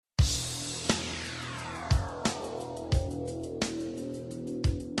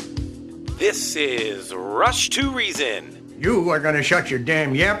This is Rush to Reason. You are going to shut your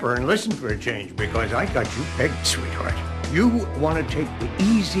damn yapper and listen for a change because I got you pegged, sweetheart. You want to take the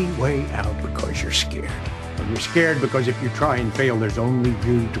easy way out because you're scared. And you're scared because if you try and fail, there's only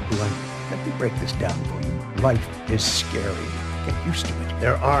you to blame. Let me break this down for you. Life is scary. Get used to it.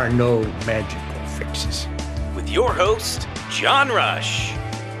 There are no magical fixes. With your host, John Rush.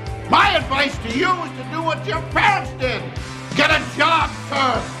 My advice to you is to do what your parents did. Get a job,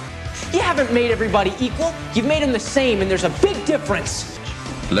 sir. You haven't made everybody equal. You've made them the same, and there's a big difference.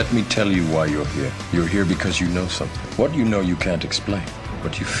 Let me tell you why you're here. You're here because you know something. What you know you can't explain,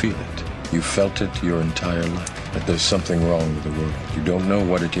 but you feel it. You felt it your entire life, that there's something wrong with the world. You don't know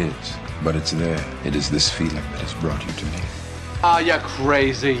what it is, but it's there. It is this feeling that has brought you to me. Are you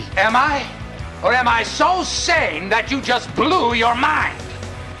crazy? Am I? Or am I so sane that you just blew your mind?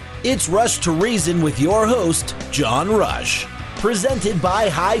 It's Rush to Reason with your host, John Rush. Presented by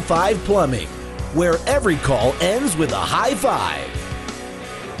High Five Plumbing, where every call ends with a high five.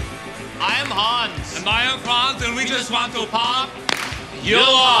 I am Hans. And I am Franz, and we just want to pop you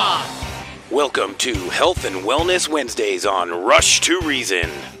off. Welcome to Health and Wellness Wednesdays on Rush to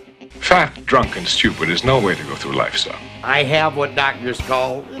Reason. Fat, drunk, and stupid is no way to go through life, son. I have what doctors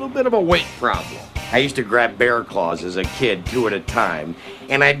call a little bit of a weight problem. I used to grab bear claws as a kid, 2 at a time,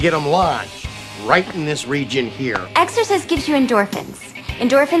 and I'd get them lodged right in this region here. Exercise gives you endorphins.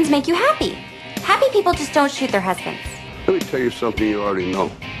 Endorphins make you happy. Happy people just don't shoot their husbands. Let me tell you something you already know.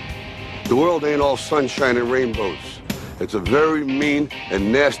 The world ain't all sunshine and rainbows. It's a very mean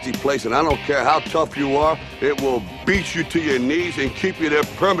and nasty place, and I don't care how tough you are, it will beat you to your knees and keep you there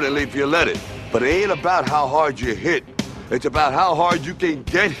permanently if you let it. But it ain't about how hard you hit. It's about how hard you can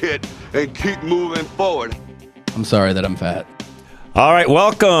get hit and keep moving forward. I'm sorry that I'm fat. All right,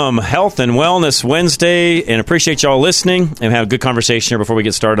 welcome, Health and Wellness Wednesday, and appreciate y'all listening. And have a good conversation here before we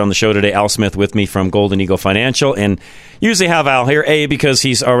get started on the show today. Al Smith with me from Golden Eagle Financial, and usually have Al here, A, because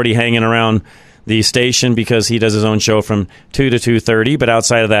he's already hanging around the station because he does his own show from 2 to 2:30. But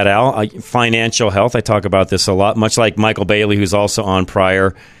outside of that, Al, financial health, I talk about this a lot, much like Michael Bailey, who's also on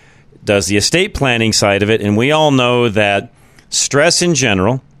prior, does the estate planning side of it. And we all know that stress in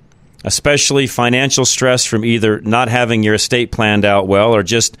general, especially financial stress from either not having your estate planned out well or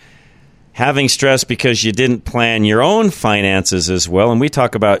just having stress because you didn't plan your own finances as well. And we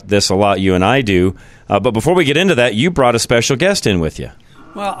talk about this a lot, you and I do. But before we get into that, you brought a special guest in with you.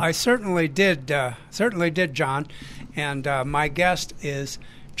 Well, I certainly did, John. And my guest is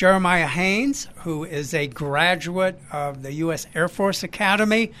Jeremiah Haynes, who is a graduate of the U.S. Air Force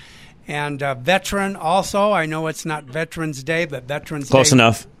Academy and a veteran also. I know it's not Veterans Day, but Veterans Day. Close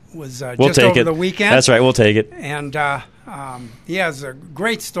enough. Was we'll just take over it. The weekend. That's right, we'll take it. And he has a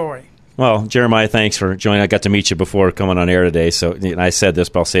great story. Well, Jeremiah, thanks for joining. I got to meet you before coming on air today, so I said this,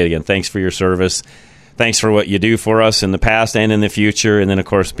 but I'll say it again. Thanks for your service. Thanks for what you do for us in the past and in the future, and then, of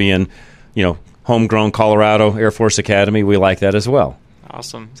course, being, homegrown Colorado Air Force Academy, we like that as well.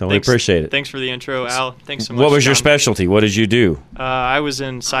 Awesome. So we appreciate it. Thanks for the intro, Al. Thanks so much. What was John. your specialty? What did you do? I was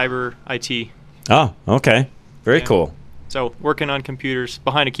in cyber IT. Oh, okay. Very cool. So working on computers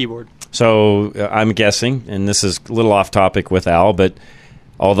behind a keyboard. So I'm guessing, and this is a little off topic with Al, but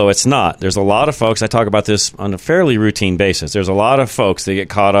although it's not, there's a lot of folks, I talk about this on a fairly routine basis, there's a lot of folks that get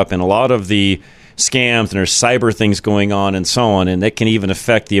caught up in a lot of the scams, and there's cyber things going on and so on, and that can even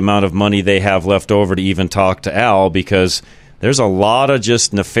affect the amount of money they have left over to even talk to Al, because there's a lot of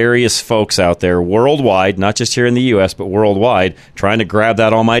just nefarious folks out there worldwide, not just here in the U.S., but worldwide, trying to grab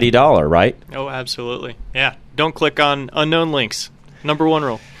that almighty dollar, right? Oh, absolutely. Yeah. Don't click on unknown links. Number one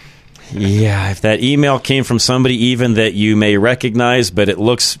rule. Yeah, if that email came from somebody even that you may recognize, but it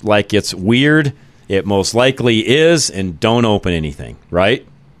looks like it's weird, it most likely is, and don't open anything, right?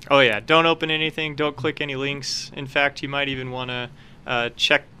 Oh, yeah. Don't open anything. Don't click any links. In fact, you might even want to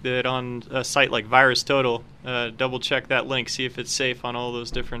check that on a site like VirusTotal. Double-check that link, see if it's safe on all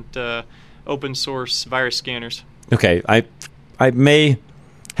those different open-source virus scanners. Okay, I may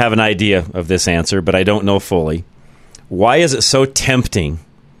have an idea of this answer, but I don't know fully. Why is it so tempting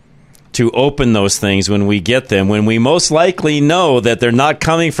to open those things when we get them, when we most likely know that they're not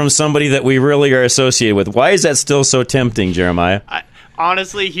coming from somebody that we really are associated with? Why is that still so tempting, Jeremiah?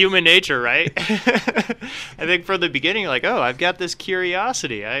 Honestly, human nature, right? I think from the beginning, like, oh, I've got this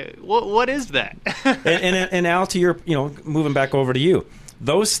curiosity. What is that? and Al, to your, moving back over to you,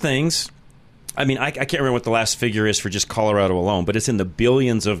 those things, I mean, I can't remember what the last figure is for just Colorado alone, but it's in the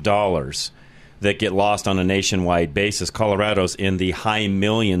billions of dollars that get lost on a nationwide basis. Colorado's in the high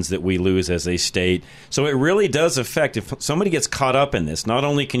millions that we lose as a state. So it really does affect, if somebody gets caught up in this, not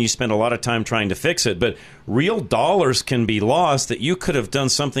only can you spend a lot of time trying to fix it, but real dollars can be lost that you could have done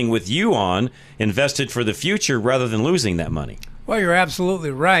something with you on, invested for the future, rather than losing that money. Well, you're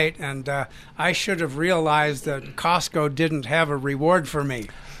absolutely right, and I should have realized that Costco didn't have a reward for me.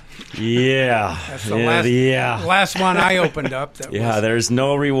 Yeah. That's the last one I opened up. There's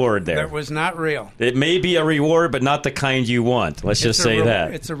no reward there. That was not real. It may be a reward, but not the kind you want. Let's just say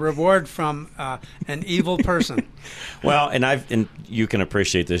that. It's a reward from an evil person. Well, and you can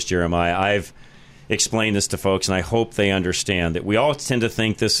appreciate this, Jeremiah. I've explained this to folks, and I hope they understand that we all tend to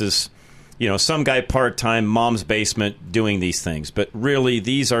think this is, some guy part-time, mom's basement doing these things. But really,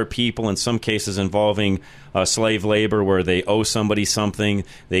 these are people, in some cases, involving slave labor where they owe somebody something.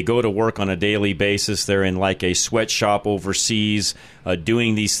 They go to work on a daily basis. They're in like a sweatshop overseas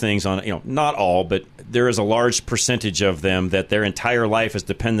doing these things on, not all, but there is a large percentage of them that their entire life is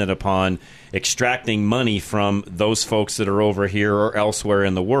dependent upon extracting money from those folks that are over here or elsewhere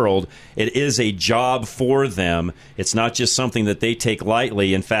in the world. It is a job for them. It's not just something that they take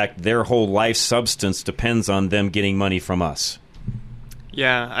lightly. In fact, their whole life substance depends on them getting money from us.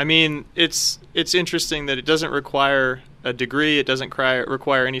 Yeah, I mean, it's interesting that it doesn't require a degree. It doesn't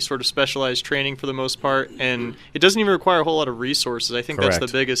require any sort of specialized training for the most part, and it doesn't even require a whole lot of resources. I think Correct.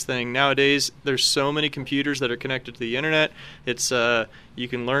 That's the biggest thing. Nowadays, there's so many computers that are connected to the internet. It's you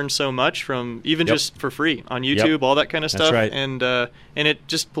can learn so much from even just for free on YouTube, all that kind of stuff. That's right. And it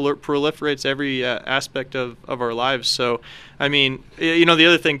just proliferates every aspect of our lives. So, I mean, the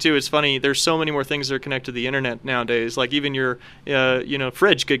other thing too, it's funny. There's so many more things that are connected to the internet nowadays. Like even your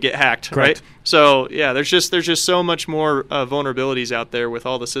fridge could get hacked, Correct. right? So yeah, there's just so much more vulnerabilities out there with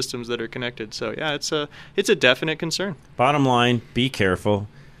all the systems that are connected. So yeah, it's a definite concern. Bottom line, be careful.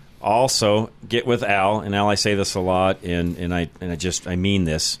 Also, get with Al, and Al, I say this a lot, and I mean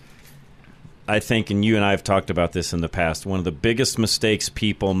this. I think, and you and I have talked about this in the past, one of the biggest mistakes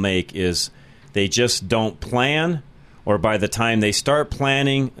people make is they just don't plan, or by the time they start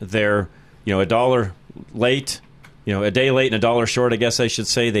planning, they're a dollar late, a day late and a dollar short, I guess I should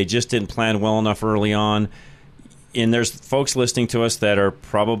say. They just didn't plan well enough early on. And there's folks listening to us that are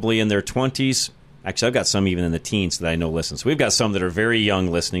probably in their 20s. Actually, I've got some even in the teens that I know listen. So we've got some that are very young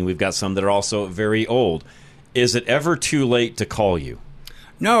listening. We've got some that are also very old. Is it ever too late to call you?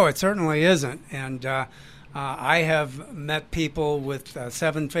 No, it certainly isn't. And I have met people with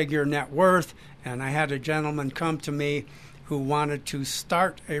seven-figure net worth, and I had a gentleman come to me who wanted to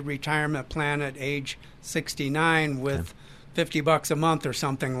start a retirement plan at age 69 with $50 a month or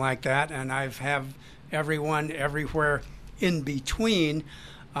something like that. And I've have everyone everywhere in between.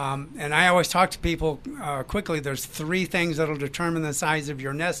 And I always talk to people quickly. There's three things that will determine the size of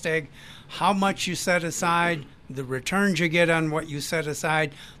your nest egg: how much you set aside, the returns you get on what you set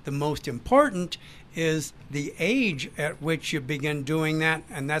aside. The most important is the age at which you begin doing that,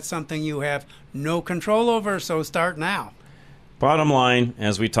 and that's something you have no control over, so start now. Bottom line,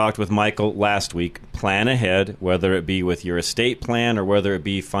 as we talked with Michael last week, plan ahead, whether it be with your estate plan or whether it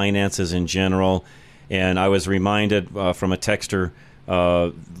be finances in general. And I was reminded from a texter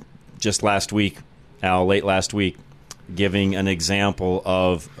just last week, Al, late last week, giving an example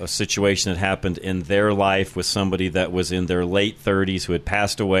of a situation that happened in their life with somebody that was in their late 30s who had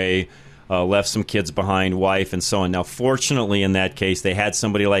passed away, left some kids behind, wife, and so on. Now, fortunately, in that case, they had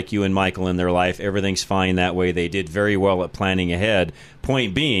somebody like you and Michael in their life. Everything's fine that way. They did very well at planning ahead.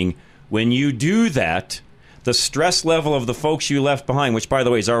 Point being, when you do that, the stress level of the folks you left behind, which, by the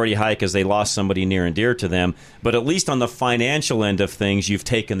way, is already high because they lost somebody near and dear to them, but at least on the financial end of things, you've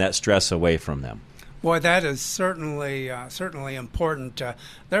taken that stress away from them. Boy, that is certainly important.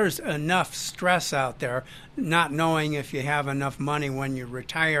 There's enough stress out there. Not knowing if you have enough money when you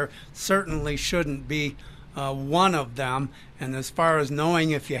retire certainly shouldn't be one of them. And as far as knowing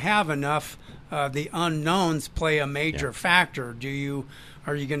if you have enough, the unknowns play a major factor.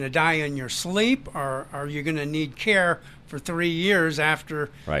 Are you going to die in your sleep, or are you going to need care for 3 years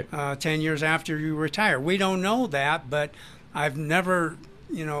after, 10 years after you retire? We don't know that, but I've never,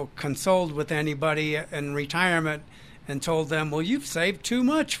 consoled with anybody in retirement and told them, well, you've saved too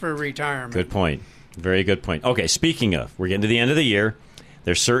much for retirement. Good point. Very good point. Okay, speaking of, we're getting to the end of the year.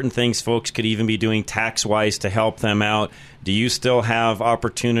 There's certain things folks could even be doing tax-wise to help them out. Do you still have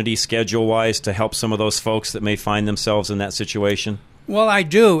opportunity schedule-wise to help some of those folks that may find themselves in that situation? Well, I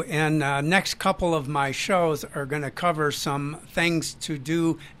do, and next couple of my shows are going to cover some things to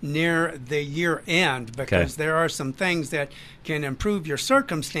do near the year end, because there are some things that can improve your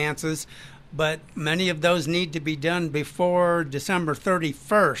circumstances but many of those need to be done before December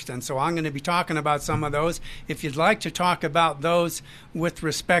 31st, and so I'm going to be talking about some of those. If you'd like to talk about those with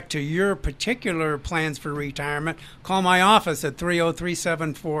respect to your particular plans for retirement, call my office at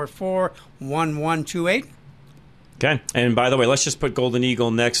 303-744-1128. Okay. And by the way, let's just put Golden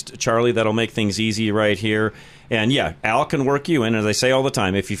Eagle next, Charlie. That'll make things easy right here. And yeah, Al can work you in. As I say all the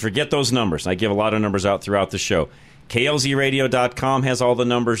time, if you forget those numbers, I give a lot of numbers out throughout the show. KLZradio.com has all the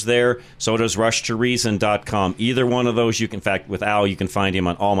numbers there. So does RushToReason.com. Either one of those, you can, in fact, with Al, you can find him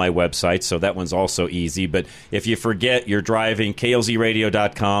on all my websites. So that one's also easy. But if you forget you're driving,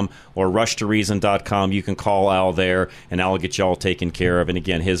 KLZradio.com or RushToReason.com, you can call Al there, and Al will get you all taken care of. And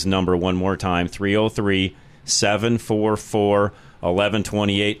again, his number one more time,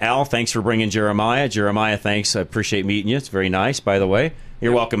 303-744-1128. Al, thanks for bringing Jeremiah. Jeremiah, thanks. I appreciate meeting you. It's very nice, by the way.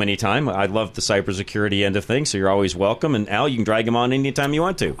 You're welcome anytime. I love the cybersecurity end of things, so you're always welcome. And Al, you can drag him on anytime you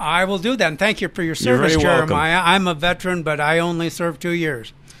want to. I will do that, and thank you for your service, Jeremiah. Welcome. I'm a veteran, but I only served 2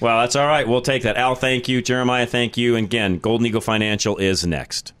 years. Well, that's all right. We'll take that. Al, thank you. Jeremiah, thank you. And again, Golden Eagle Financial is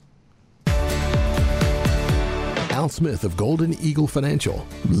next. Al Smith of Golden Eagle Financial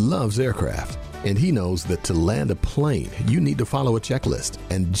loves aircraft. And he knows that to land a plane, you need to follow a checklist.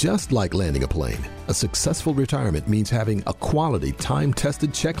 And just like landing a plane, a successful retirement means having a quality, time-tested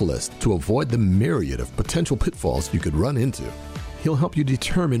checklist to avoid the myriad of potential pitfalls you could run into. He'll help you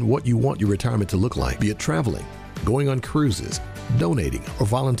determine what you want your retirement to look like, be it traveling, going on cruises, donating, or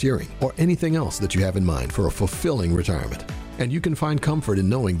volunteering, or anything else that you have in mind for a fulfilling retirement. And you can find comfort in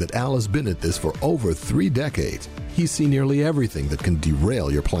knowing that Al has been at this for over 3 decades. He's seen nearly everything that can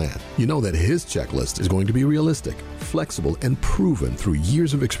derail your plan. You know that his checklist is going to be realistic, flexible, and proven through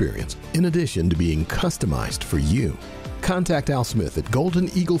years of experience, in addition to being customized for you. Contact Al Smith at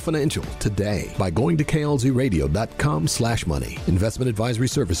Golden Eagle Financial today by going to klzradio.com/money. Investment advisory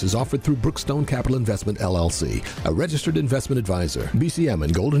services offered through Brookstone Capital Investment, LLC, a registered investment advisor. BCM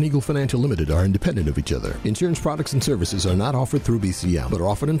and Golden Eagle Financial Limited are independent of each other. Insurance products and services are not offered through BCM, but are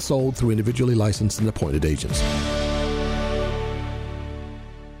offered and sold through individually licensed and appointed agents.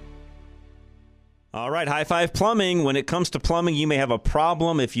 All right, High Five Plumbing. When it comes to plumbing, you may have a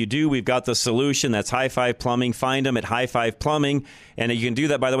problem. If you do, we've got the solution. That's High Five Plumbing. Find them at High Five Plumbing. And you can do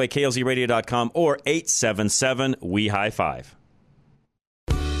that, by the way, klzradio.com or 877-WE-HIGH-FIVE.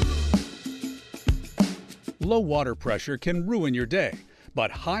 Low water pressure can ruin your day,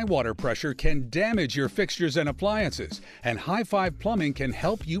 but high water pressure can damage your fixtures and appliances, and High Five Plumbing can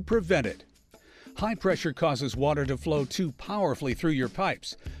help you prevent it. High pressure causes water to flow too powerfully through your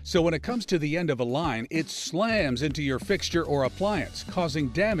pipes, so when it comes to the end of a line, it slams into your fixture or appliance, causing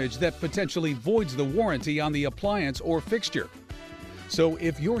damage that potentially voids the warranty on the appliance or fixture. So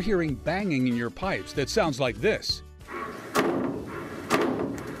if you're hearing banging in your pipes that sounds like this,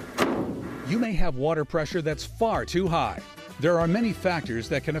 you may have water pressure that's far too high. There are many factors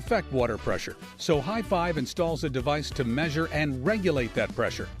that can affect water pressure, so High Five installs a device to measure and regulate that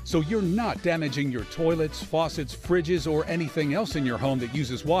pressure, so you're not damaging your toilets, faucets, fridges, or anything else in your home that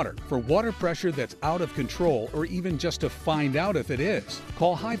uses water. For water pressure that's out of control, or even just to find out if it is,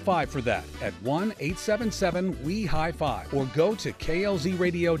 call High Five for that at 1-877-WE-HIGH-FIVE or go to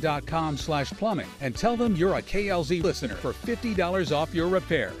klzradio.com/plumbing and tell them you're a KLZ listener for $50 off your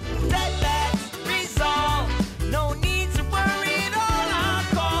repair. No need to worry at all. I'll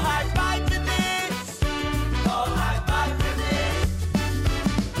call High Five to this. Call High Five to this.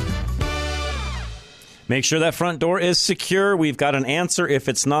 Make sure that front door is secure. We've got an answer if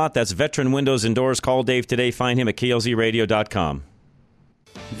it's not. That's Veteran Windows and Doors. Call Dave today. Find him at klzradio.com.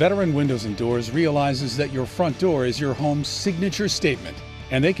 Veteran Windows and Doors realizes that your front door is your home's signature statement,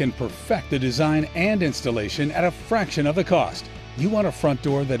 and they can perfect the design and installation at a fraction of the cost. You want a front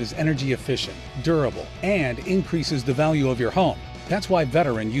door that is energy efficient, durable, and increases the value of your home. That's why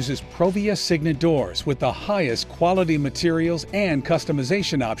Veteran uses Provia Signet doors with the highest quality materials and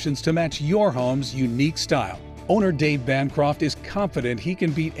customization options to match your home's unique style. Owner Dave Bancroft is confident he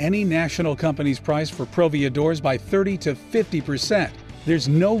can beat any national company's price for Provia doors by 30 to 50%. There's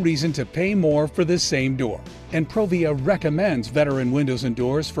no reason to pay more for the same door. And Provia recommends Veteran Windows and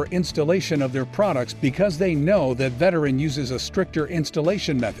Doors for installation of their products because they know that Veteran uses a stricter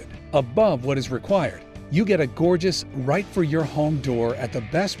installation method above what is required. You get a gorgeous, right for your home door at the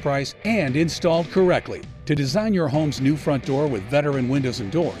best price and installed correctly. To design your home's new front door with Veteran Windows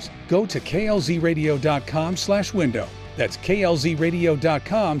and Doors, go to klzradio.com/window. That's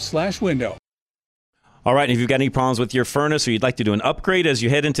klzradio.com/window. All right, and if you've got any problems with your furnace or you'd like to do an upgrade as you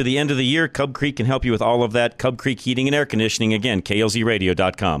head into the end of the year, Cub Creek can help you with all of that. Cub Creek Heating and Air Conditioning, again,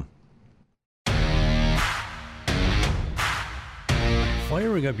 klzradio.com.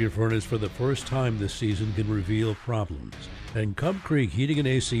 Firing up your furnace for the first time this season can reveal problems, and Cub Creek Heating and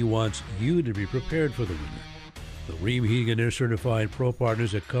AC wants you to be prepared for the winter. The Rheem Heating and Air Certified Pro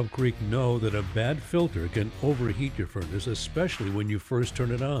Partners at Cub Creek know that a bad filter can overheat your furnace, especially when you first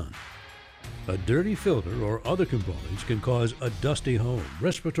turn it on. A dirty filter or other components can cause a dusty home,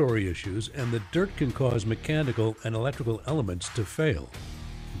 respiratory issues, and the dirt can cause mechanical and electrical elements to fail.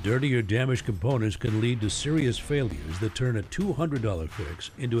 Dirty or damaged components can lead to serious failures that turn a $200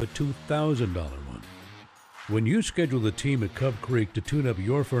 fix into a $2,000 one. When you schedule the team at Cub Creek to tune up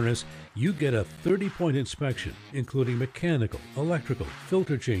your furnace, you get a 30-point inspection, including mechanical, electrical,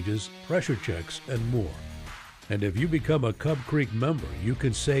 filter changes, pressure checks, and more. And if you become a Cub Creek member, you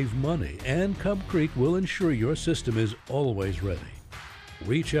can save money, and Cub Creek will ensure your system is always ready.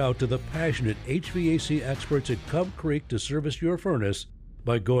 Reach out to the passionate HVAC experts at Cub Creek to service your furnace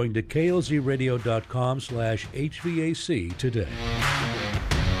by going to klzradio.com/HVAC today.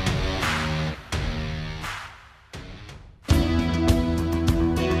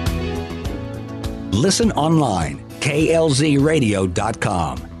 Listen online,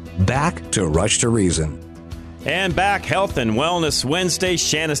 klzradio.com. Back to Rush to Reason. And back, Health and Wellness Wednesday.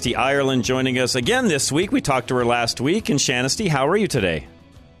 Shanasty Ireland joining us again this week. We talked to her last week. And Shanasty, how are you today?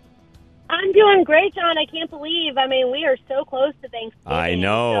 I'm doing great, John. I can't believe. I mean, we are so close to Thanksgiving. I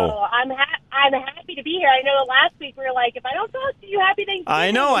know. So I'm happy to be here. I know last week we were like, if I don't talk to you, happy Thanksgiving.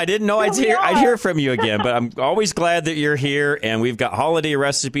 I know. I didn't know I'd hear from you again, but I'm always glad that you're here. And we've got holiday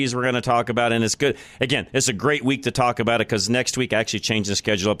recipes we're going to talk about, and it's good. Again, it's a great week to talk about it because next week I actually changed the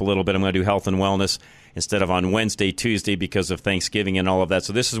schedule up a little bit. I'm going to do health and wellness instead of on Wednesday, Tuesday because of Thanksgiving and all of that.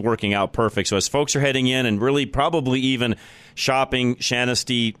 So this is working out perfect. So as folks are heading in and really probably even shopping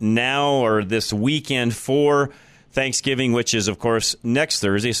Shanasty now or this weekend for Thanksgiving, which is, of course, next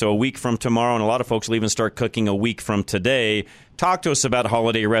Thursday, so a week from tomorrow, and a lot of folks will even start cooking a week from today. Talk to us about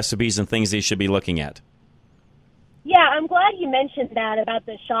holiday recipes and things they should be looking at. Yeah, I'm glad you mentioned that about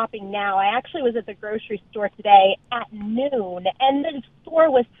the shopping now. I actually was at the grocery store today at noon, and the store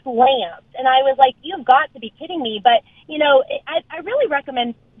was slammed. And I was like, you've got to be kidding me. But, you know, I really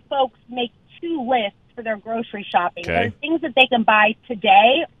recommend folks make two lists for their grocery shopping. Okay. There's things that they can buy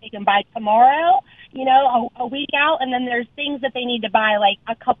today, they can buy tomorrow, you know, a week out, and then there's things that they need to buy like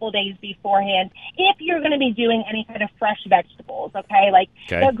a couple days beforehand if you're going to be doing any kind of fresh vegetables, okay? Like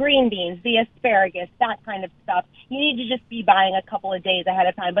the green beans, the asparagus, that kind of stuff. You need to just be buying a couple of days ahead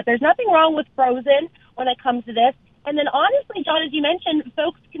of time. But there's nothing wrong with frozen when it comes to this. And then honestly, John, as you mentioned,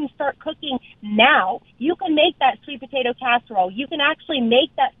 folks can start cooking now. You can make that sweet potato casserole. You can actually make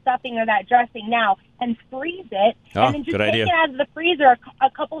that stuffing or that dressing now and freeze it. Oh, and then just good take idea. it out of the freezer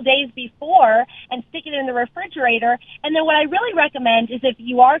a couple days before and stick it in the refrigerator. And then what I really recommend is if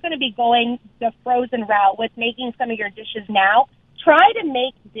you are going to be going the frozen route with making some of your dishes now, try to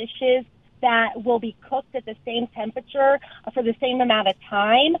make dishes that will be cooked at the same temperature for the same amount of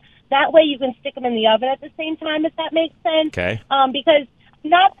time. That way you can stick them in the oven at the same time, if that makes sense. Okay. Because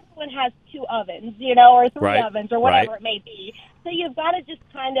not everyone has two ovens, you know, or three Right. ovens or whatever Right. it may be. So you've got to just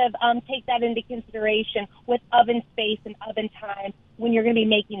kind of take that into consideration with oven space and oven time when you're going to be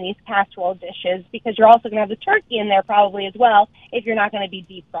making these casserole dishes, because you're also going to have the turkey in there probably as well if you're not going to be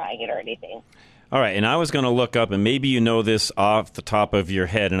deep frying it or anything. All right, and I was going to look up, and maybe you know this off the top of your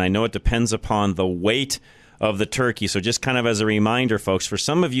head, and I know it depends upon the weight of the turkey. So just kind of as a reminder, folks, for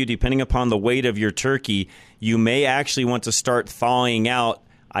some of you, depending upon the weight of your turkey, you may actually want to start thawing out.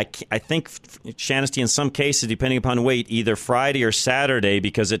 I think, Shanasty, in some cases, depending upon weight, either Friday or Saturday,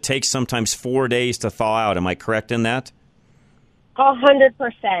 because it takes sometimes 4 days to thaw out. Am I correct in that?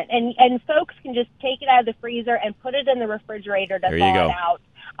 100%. And folks can just take it out of the freezer and put it in the refrigerator to There you thaw go. it out.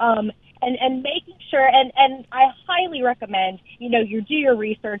 And making sure, and I highly recommend, you know, you do your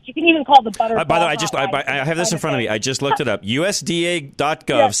research. You can even call the butter. By the way, I have this in front of me. I just looked it up.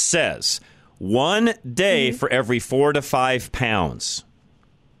 USDA.gov says 1 day for every 4 to 5 pounds.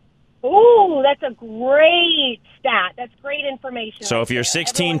 Ooh, that's a great stat. That's great information. So right if you're there.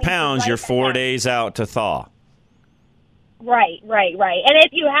 16 Everyone needs to pounds, write you're that 4 down. days out to thaw. Right. And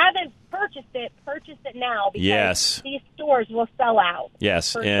if you haven't purchased it now, because Yes. these stores will sell out.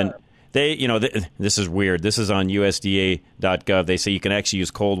 Yes, for and sure. they, you know, this is weird. This is on USDA.gov. They say you can actually use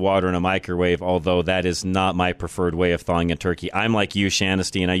cold water in a microwave, although that is not my preferred way of thawing a turkey. I'm like you,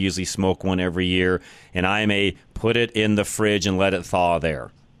 Shanasty, and I usually smoke one every year, and I'm a put it in the fridge and let it thaw there.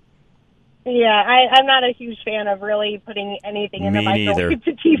 Yeah, I'm not a huge fan of really putting anything in the Me neither. microwave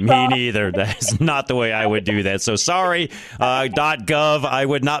to keep recipe from. Me neither. That's not the way I would do that. So sorry, .gov, I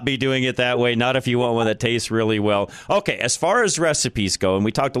would not be doing it that way. Not if you want one that tastes really well. Okay, as far as recipes go, and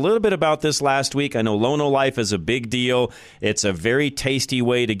we talked a little bit about this last week. I know Lono Life is a big deal. It's a very tasty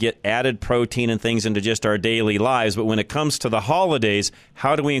way to get added protein and things into just our daily lives. But when it comes to the holidays,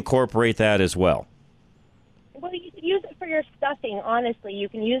 how do we incorporate that as well? Well, you can use it for your stuffing, honestly. You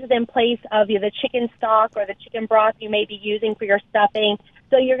can use it in place of the chicken stock or the chicken broth you may be using for your stuffing.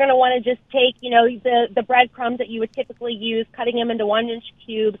 So you're going to want to just take, the breadcrumbs that you would typically use, cutting them into 1-inch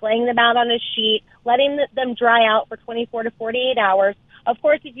cubes, laying them out on a sheet, letting them dry out for 24 to 48 hours. Of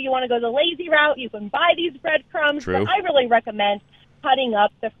course, if you want to go the lazy route, you can buy these breadcrumbs. True. But I really recommend cutting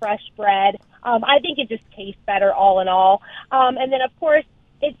up the fresh bread. I think it just tastes better all in all. And then, of course,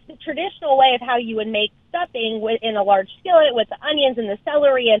 it's the traditional way of how you would make stuffing in a large skillet with the onions and the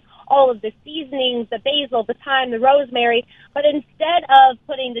celery and all of the seasonings, the basil, the thyme, the rosemary. But instead of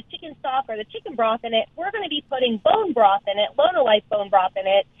putting the chicken stock or the chicken broth in it, we're going to be putting bone broth in it, Lono Life bone broth in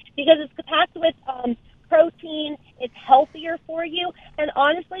it, because it's packed with protein. It's healthier for you. And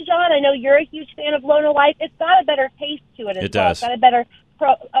honestly, John, I know you're a huge fan of Lono Life. It's got a better taste to it as It well. does. It's got a better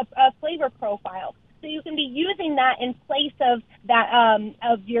flavor profile. So you can be using that in place of that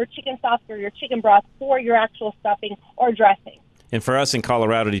of your chicken stock or your chicken broth for your actual stuffing or dressing. And for us in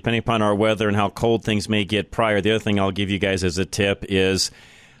Colorado, depending upon our weather and how cold things may get prior, the other thing I'll give you guys as a tip is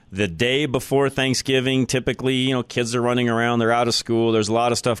the day before Thanksgiving, typically, kids are running around, they're out of school, there's a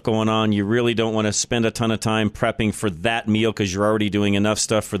lot of stuff going on. You really don't want to spend a ton of time prepping for that meal because you're already doing enough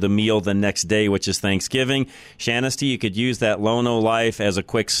stuff for the meal the next day, which is Thanksgiving. Shanesty, you could use that Lono Life as a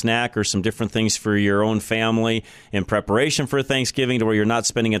quick snack or some different things for your own family in preparation for Thanksgiving to where you're not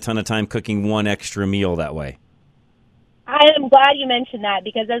spending a ton of time cooking one extra meal that way. I am glad you mentioned that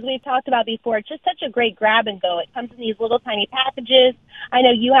because as we've talked about before, it's just such a great grab and go. It comes in these little tiny packages. I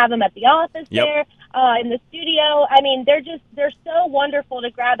know you have them at the office there, in the studio. I mean, they're so wonderful to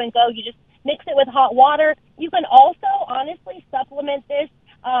grab and go. You just mix it with hot water. You can also honestly supplement this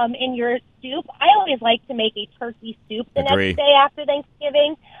in your soup. I always like to make a turkey soup the next day after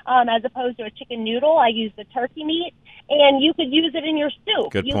Thanksgiving as opposed to a chicken noodle. I use the turkey meat, and you could use it in your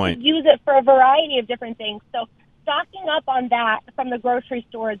soup. Good you point. could use it for a variety of different things. So stocking up on that from the grocery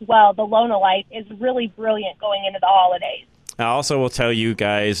store as well, the Lono Life, is really brilliant going into the holidays. I also will tell you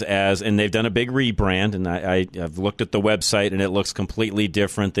guys, and they've done a big rebrand, and I've looked at the website, and it looks completely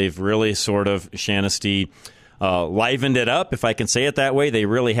different. They've really sort of, Shanesty, livened it up, if I can say it that way. They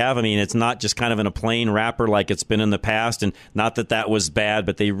really have. I mean, it's not just kind of in a plain wrapper like it's been in the past, and not that was bad,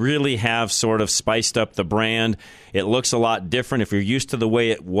 but they really have sort of spiced up the brand. It looks a lot different. If you're used to the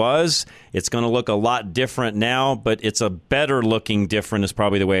way it was, it's going to look a lot different now, but it's a better looking different is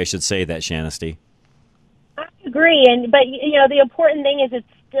probably the way I should say that, Shanesty. I agree, but the important thing is it's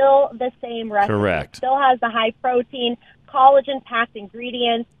still the same recipe. Correct. It still has the high protein, collagen-packed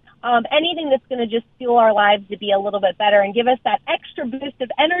ingredients. Anything that's going to just fuel our lives to be a little bit better and give us that extra boost of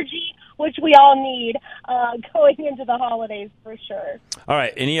energy, which we all need going into the holidays for sure. All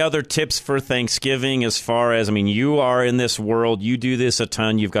right. Any other tips for Thanksgiving as far as, you are in this world, you do this a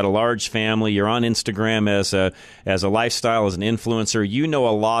ton, you've got a large family, you're on Instagram as a lifestyle, as an influencer, you know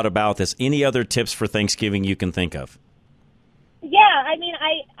a lot about this. Any other tips for Thanksgiving you can think of? Yeah,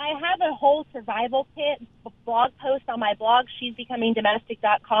 I have a whole survival kit blog post on my blog,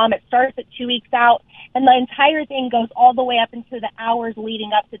 she'sbecomingdomestic.com. It starts at 2 weeks out, and the entire thing goes all the way up into the hours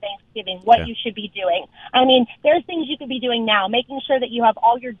leading up to Thanksgiving, what you should be doing. There's things you could be doing now, making sure that you have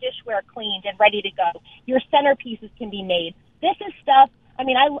all your dishware cleaned and ready to go. Your centerpieces can be made. This is stuff,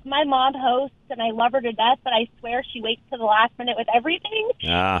 my mom hosts, and I love her to death, but I swear she waits to the last minute with everything.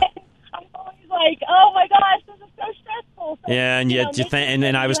 I'm always like, oh my gosh, this is so stressful. So, yeah, and and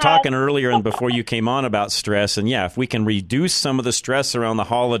then I was talking earlier and before you came on about stress, and if we can reduce some of the stress around the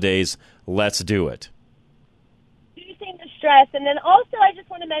holidays, let's do it. Reducing the stress, and then also I just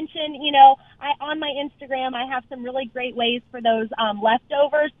want to mention, on my Instagram I have some really great ways for those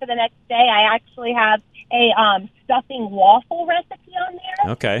leftovers for the next day. I actually have a stuffing waffle recipe on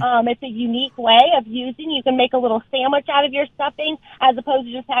there. Okay. It's a unique way of using. You can make a little sandwich out of your stuffing as opposed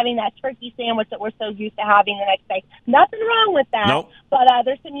to just having that turkey sandwich that we're so used to having the next day. Nothing wrong with that. Nope. But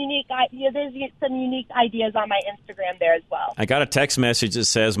there's some unique ideas on my Instagram there as well. I got a text message that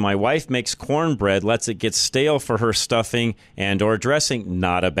says, my wife makes cornbread, lets it get stale for her stuffing and or dressing.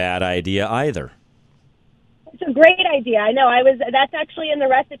 Not a bad idea either. It's a great idea. I know. That's actually in the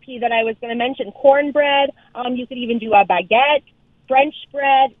recipe that I was going to mention. Cornbread. You could even do a baguette, French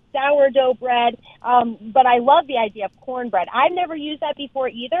bread, sourdough bread, but I love the idea of cornbread. I've never used that before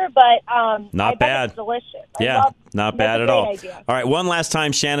either, but not I bet bad. it's delicious. Yeah, not bad at all. Idea. All right, one last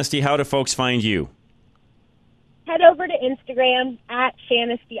time, Shanesty, how do folks find you? Head over to Instagram at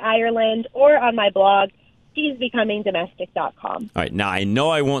Shanesty Ireland or on my blog, she'sbecomingdomestic.com. All right, now I know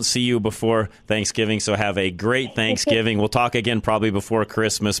I won't see you before Thanksgiving, so have a great Thanksgiving. We'll talk again probably before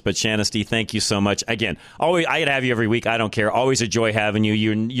Christmas, but Shanesty, thank you so much. Again, always, I could have you every week. I don't care. Always a joy having you.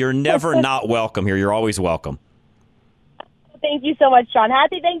 You're never not welcome here. You're always welcome. Thank you so much, Sean.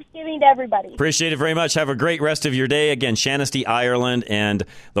 Happy Thanksgiving to everybody. Appreciate it very much. Have a great rest of your day. Again, Shanesty Ireland, and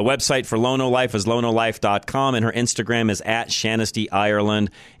the website for Lono Life is lonolife.com, and her Instagram is at Shanesty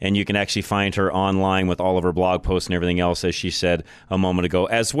Ireland, and you can actually find her online with all of her blog posts and everything else, as she said a moment ago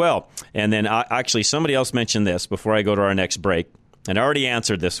as well. And then actually somebody else mentioned this before I go to our next break, and I already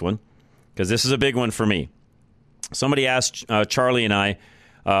answered this one because this is a big one for me. Somebody asked Charlie and I,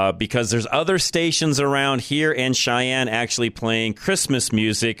 because there's other stations around here in Cheyenne actually playing Christmas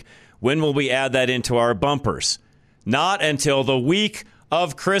music. When will we add that into our bumpers? Not until the week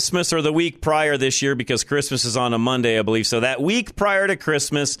of Christmas or the week prior this year, because Christmas is on a Monday, I believe. So that week prior to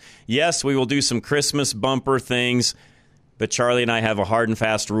Christmas, yes, we will do some Christmas bumper things. But Charlie and I have a hard and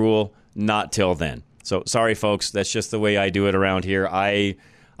fast rule, not till then. So sorry, folks. That's just the way I do it around here. I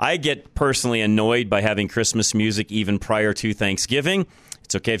get personally annoyed by having Christmas music even prior to Thanksgiving.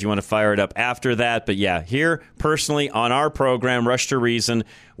 It's okay if you want to fire it up after that. But yeah, here personally on our program, Rush to Reason,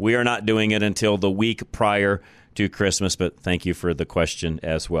 we are not doing it until the week prior to Christmas. But thank you for the question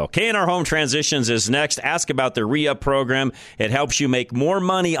as well. K&R Home Transitions is next. Ask about the re-up program. It helps you make more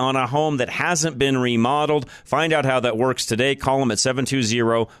money on a home that hasn't been remodeled. Find out how that works today. Call them at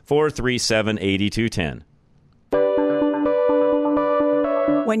 720-437-8210.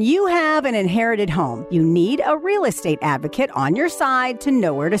 When you have an inherited home, you need a real estate advocate on your side to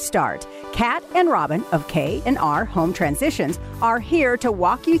know where to start. Kat and Robin of K&R Home Transitions are here to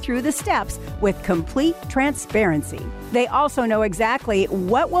walk you through the steps with complete transparency. They also know exactly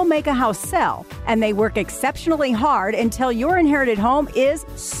what will make a house sell, and they work exceptionally hard until your inherited home is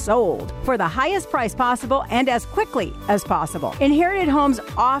sold for the highest price possible and as quickly as possible. Inherited homes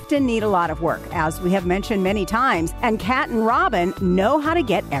often need a lot of work, as we have mentioned many times, and Kat and Robin know how to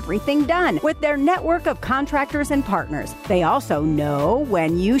get everything done with their network of contractors and partners. They also know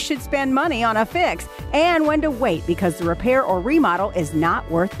when you should spend money on a fix and when to wait because the repair or remodel is not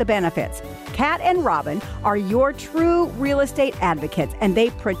worth the benefits. Kat and Robin are your true real estate advocates, and they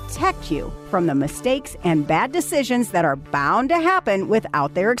protect you from the mistakes and bad decisions that are bound to happen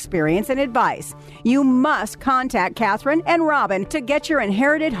without their experience and advice. You must contact Catherine and Robin to get your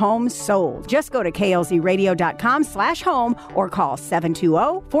inherited home sold. Just go to klzradio.com/home or call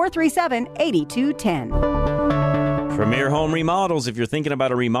 720-437-8210. Premier Home Remodels. If you're thinking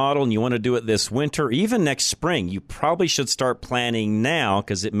about a remodel and you want to do it this winter, even next spring, you probably should start planning now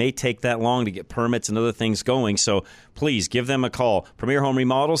because it may take that long to get permits and other things going. So please give them a call. Premier Home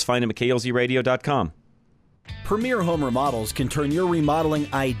Remodels. Find them at klzradio.com. Premier Home Remodels can turn your remodeling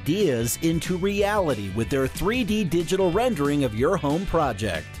ideas into reality with their 3D digital rendering of your home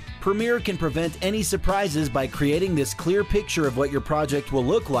project. Premier can prevent any surprises by creating this clear picture of what your project will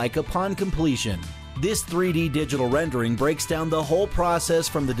look like upon completion. This 3D digital rendering breaks down the whole process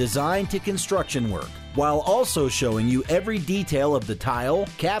from the design to construction work, while also showing you every detail of the tile,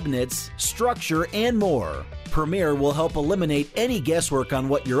 cabinets, structure, and more. Premier will help eliminate any guesswork on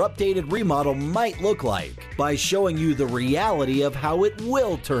what your updated remodel might look like by showing you the reality of how it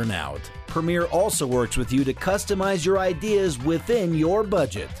will turn out. Premier also works with you to customize your ideas within your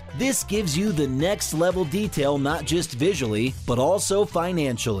budget. This gives you the next level detail not just visually, but also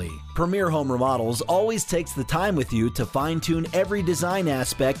financially. Premier Home Remodels always takes the time with you to fine-tune every design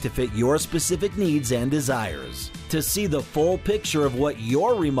aspect to fit your specific needs and desires. To see the full picture of what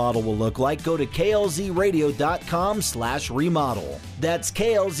your remodel will look like, go to klzradio.com/remodel. That's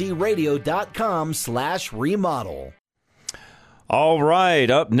klzradio.com/remodel. All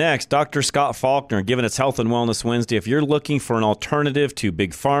right, up next, Dr. Scott Faulkner giving us Health and Wellness Wednesday. If you're looking for an alternative to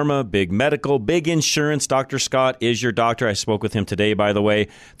big pharma, big medical, big insurance, Dr. Scott is your doctor. I spoke with him today, by the way.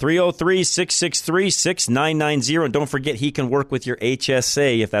 303-663-6990. And don't forget, he can work with your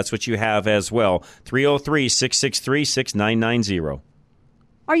HSA if that's what you have as well. 303-663-6990.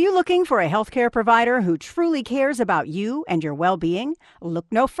 Are you looking for a healthcare provider who truly cares about you and your well-being? Look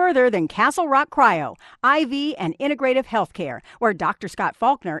no further than Castle Rock Cryo, IV and integrative healthcare, where Dr. Scott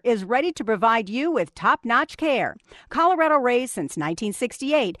Faulkner is ready to provide you with top-notch care. Colorado raised since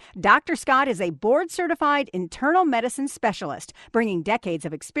 1968, Dr. Scott is a board-certified internal medicine specialist, bringing decades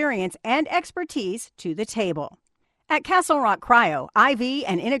of experience and expertise to the table. At Castle Rock Cryo, IV,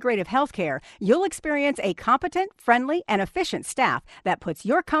 and Integrative Healthcare, you'll experience a competent, friendly, and efficient staff that puts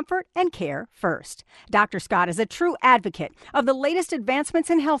your comfort and care first. Dr. Scott is a true advocate of the latest advancements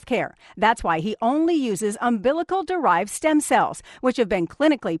in healthcare. That's why he only uses umbilical-derived stem cells, which have been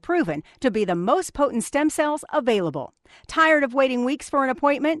clinically proven to be the most potent stem cells available. Tired of waiting weeks for an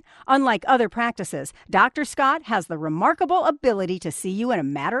appointment? Unlike other practices, Dr. Scott has the remarkable ability to see you in a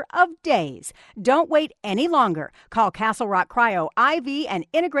matter of days. Don't wait any longer. Call Castle Rock Cryo IV and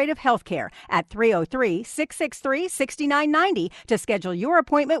Integrative Healthcare at 303-663-6990 to schedule your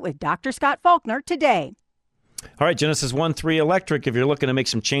appointment with Dr. Scott Faulkner today. All right, Genesis 1-3 Electric. If you're looking to make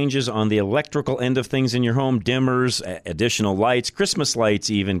some changes on the electrical end of things in your home, dimmers, additional lights, Christmas lights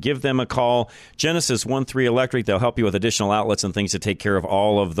even, give them a call. Genesis 1-3 Electric. They'll help you with additional outlets and things to take care of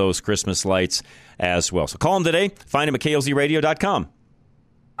all of those Christmas lights as well. So call them today. Find them at klzradio.com.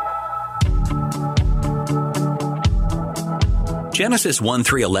 Genesis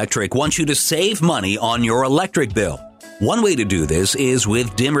 1-3 Electric wants you to save money on your electric bill. One way to do this is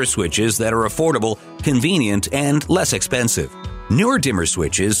with dimmer switches that are affordable, convenient, and less expensive. Newer dimmer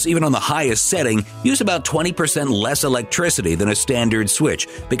switches, even on the highest setting, use about 20% less electricity than a standard switch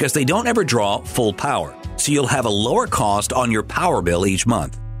because they don't ever draw full power, so you'll have a lower cost on your power bill each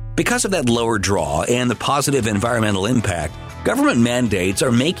month. Because of that lower draw and the positive environmental impact, government mandates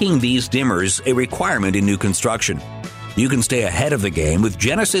are making these dimmers a requirement in new construction. You can stay ahead of the game with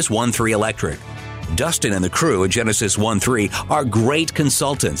Genesis 1-3 Electric. Dustin and the crew at Genesis 1-3 are great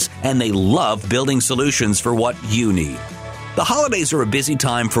consultants, and they love building solutions for what you need. The holidays are a busy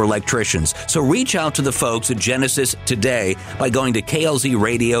time for electricians, so reach out to the folks at Genesis today by going to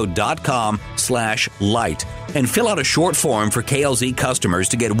klzradio.com/light and fill out a short form for KLZ customers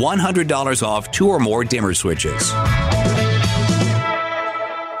to get $100 off 2 or more dimmer switches.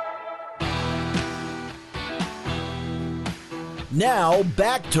 Now,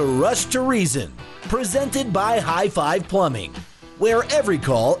 back to Rush to Reason, presented by High Five Plumbing, where every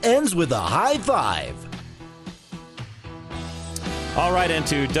call ends with a high five. All right, and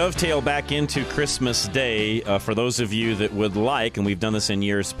to dovetail back into Christmas Day, for those of you that would like, and we've done this in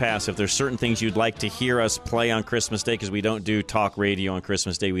years past, if there's certain things you'd like to hear us play on Christmas Day, because we don't do talk radio on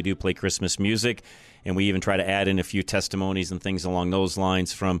Christmas Day, we do play Christmas music, and we even try to add in a few testimonies and things along those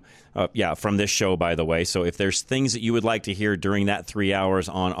lines from this show, by the way. So if there's things that you would like to hear during that 3 hours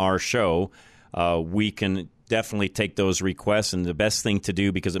on our show, we can definitely take those requests. And the best thing to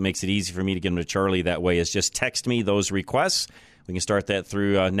do, because it makes it easy for me to get them to Charlie that way, is just text me those requests. We can start that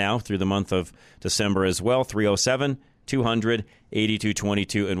through now through the month of December as well,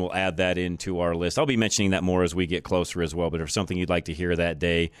 307-200-8222, and we'll add that into our list. I'll be mentioning that more as we get closer as well, but if there's something you'd like to hear that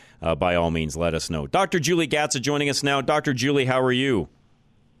day, by all means, let us know. Dr. Julie Gatza joining us now. Dr. Julie, how are you?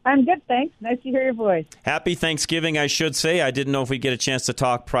 I'm good, thanks. Nice to hear your voice. Happy Thanksgiving, I should say. I didn't know if we'd get a chance to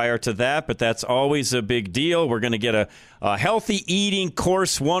talk prior to that, but that's always a big deal. We're going to get a healthy eating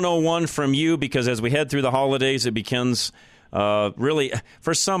course 101 from you, because as we head through the holidays, it becomes really,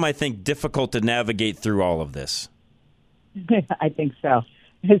 for some, I think, difficult to navigate through all of this. I think so,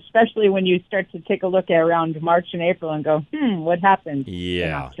 especially when you start to take a look at around March and April and go, what happened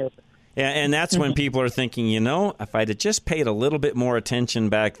in October? And that's when people are thinking, if I'd have just paid a little bit more attention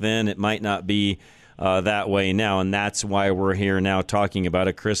back then, it might not be that way now. And that's why we're here now talking about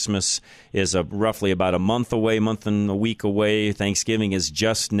it. Christmas is roughly about a month and a week away. Thanksgiving is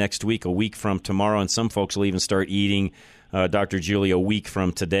just next week, a week from tomorrow. And some folks will even start eating, Dr. Julie, a week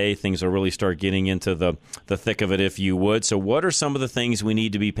from today. Things will really start getting into the thick of it, if you would. So what are some of the things we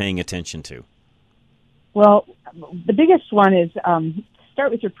need to be paying attention to? Well, the biggest one is start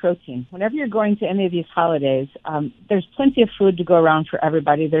with your protein. Whenever you're going to any of these holidays, there's plenty of food to go around for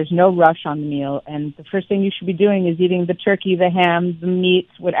everybody. There's no rush on the meal. And the first thing you should be doing is eating the turkey, the ham, the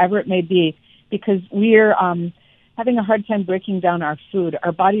meats, whatever it may be, because we're having a hard time breaking down our food.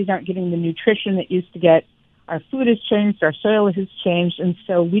 Our bodies aren't getting the nutrition it used to get. Our food has changed, our soil has changed, and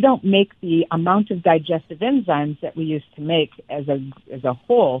so we don't make the amount of digestive enzymes that we used to make as a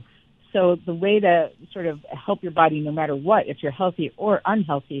whole. So the way to sort of help your body no matter what, if you're healthy or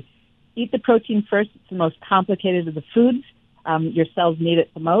unhealthy, eat the protein first. It's the most complicated of the foods. Your cells need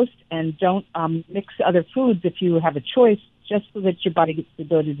it the most, and don't mix other foods if you have a choice, just so that your body gets the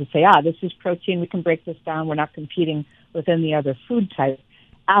ability to say, this is protein, we can break this down, we're not competing with any other food type.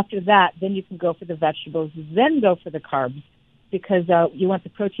 After that, then you can go for the vegetables, then go for the carbs, because you want the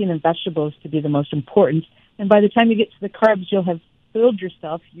protein and vegetables to be the most important. And by the time you get to the carbs, you'll have filled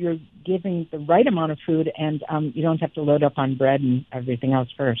yourself. You're giving the right amount of food, and you don't have to load up on bread and everything else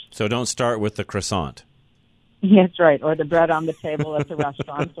first. So don't start with the croissant. That's right, or the bread on the table at the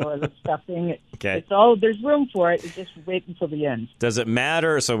restaurant, or the stuffing. Okay. It's all, there's room for it. You just wait until the end. Does it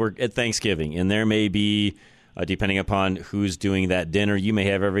matter? So we're at Thanksgiving, and there may be, depending upon who's doing that dinner, you may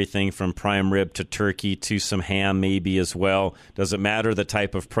have everything from prime rib to turkey to some ham maybe as well. Does it matter the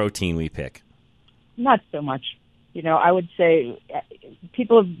type of protein we pick? Not so much. I would say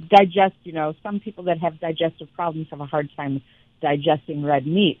people digest, some people that have digestive problems have a hard time digesting red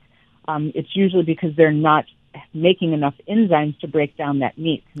meat. It's usually because they're not making enough enzymes to break down that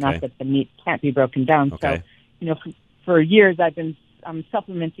meat, not that the meat can't be broken down. Okay. So, for years I've been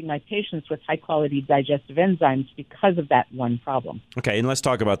supplementing my patients with high-quality digestive enzymes because of that one problem. Okay, and let's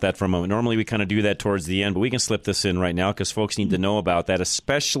talk about that for a moment. Normally we kind of do that towards the end, but we can slip this in right now because folks need to know about that,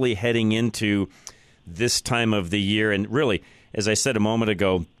 especially heading into this time of the year. And really, as I said a moment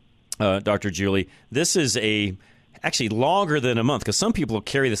ago, Dr. Julie, this is actually longer than a month because some people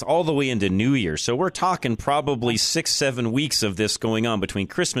carry this all the way into New Year. So we're talking probably 6-7 weeks of this going on between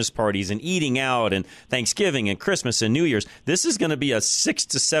Christmas parties and eating out and Thanksgiving and Christmas and New Year's. This is going to be a 6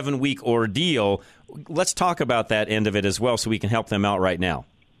 to 7 week ordeal. Let's talk about that end of it as well so we can help them out right now.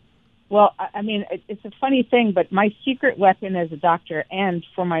 Well, I mean, it's a funny thing, but my secret weapon as a doctor and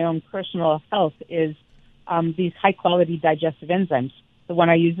for my own personal health is these high-quality digestive enzymes. The one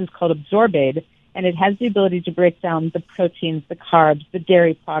I use is called Absorbaid, and it has the ability to break down the proteins, the carbs, the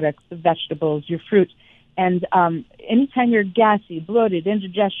dairy products, the vegetables, your fruit. And anytime you're gassy, bloated,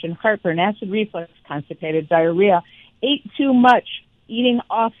 indigestion, heartburn, acid reflux, constipated, diarrhea, ate too much, eating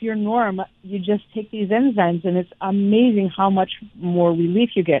off your norm, you just take these enzymes, and it's amazing how much more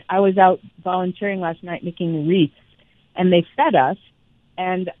relief you get. I was out volunteering last night making wreaths, and they fed us,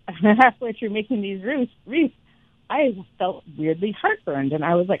 and halfway through making these wreaths, I felt weirdly heartburned, and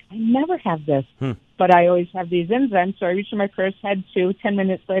I was like, I never have this, but I always have these enzymes. So I reached in my purse, had 2. 10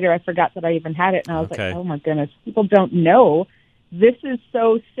 minutes later, I forgot that I even had it, and I was like, oh, my goodness, people don't know. This is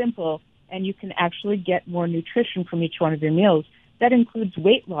so simple, and you can actually get more nutrition from each one of your meals. That includes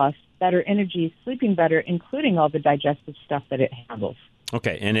weight loss, better energy, sleeping better, including all the digestive stuff that it handles.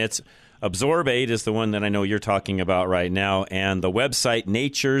 Okay, and it's Absorbaid is the one that I know you're talking about right now, and the website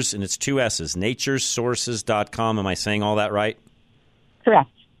Nature's, and it's 2 S's, naturesources.com. Am I saying all that right? Correct.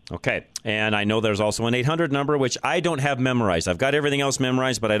 Okay, and I know there's also an 800 number, which I don't have memorized. I've got everything else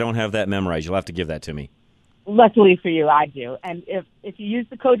memorized, but I don't have that memorized. You'll have to give that to me. Luckily for you, I do. And if you use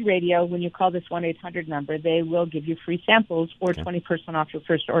the code radio when you call this 1-800 number, they will give you free samples or 20% off your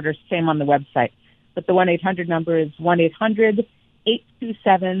first order, same on the website. But the 1-800 number is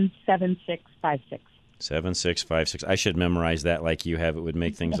 1-800-827-7656. 7656. I should memorize that like you have. It would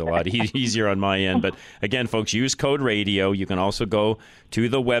make things a lot easier on my end. But again, folks, use code radio. You can also go to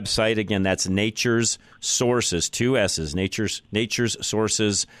the website. Again, that's Nature's Sources, 2 S's,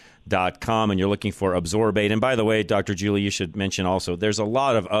 naturesources.com, and you're looking for Absorbaid. And by the way, Dr. Julie, you should mention also, there's a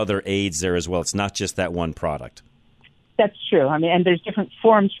lot of other aids there as well. It's not just that one product. That's true. I mean, and there's different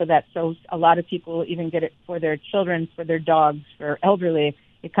forms for that. So a lot of people even get it for their children, for their dogs, for elderly.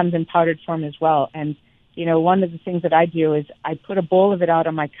 It comes in powdered form as well. And, one of the things that I do is I put a bowl of it out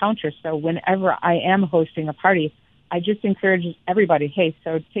on my counter. So whenever I am hosting a party, I just encourage everybody, hey,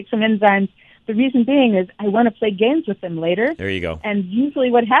 so take some enzymes. The reason being is I want to play games with them later. There you go. And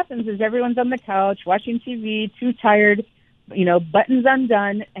usually what happens is everyone's on the couch watching TV, too tired, buttons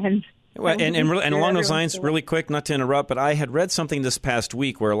undone, and... Well, and along those lines, really quick, not to interrupt, but I had read something this past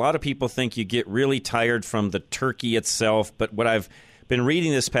week where a lot of people think you get really tired from the turkey itself, but what I've been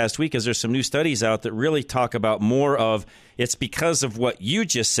reading this past week is there's some new studies out that really talk about more of it's because of what you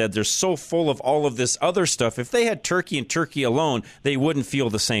just said. They're so full of all of this other stuff. If they had turkey and turkey alone, they wouldn't feel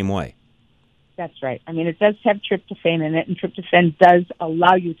the same way. That's right. I mean, it does have tryptophan in it, and tryptophan does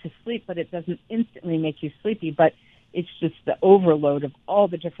allow you to sleep, but it doesn't instantly make you sleepy, but it's just the overload of all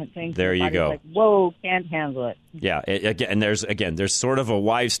the different things. There you go. Like, whoa, can't handle it. Yeah, and there's sort of a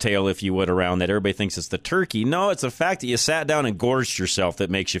wives' tale, if you would, around that. Everybody thinks it's the turkey. No, it's the fact that you sat down and gorged yourself that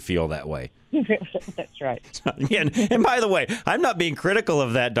makes you feel that way. That's right. And by the way, I'm not being critical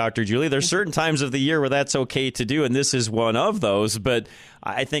of that, Dr. Julie. There's certain times of the year where that's okay to do, and this is one of those. But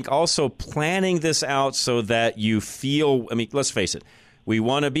I think also planning this out so that you feel, I mean, let's face it, we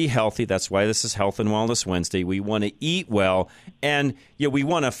want to be healthy. That's why this is Health and Wellness Wednesday. We want to eat well, and we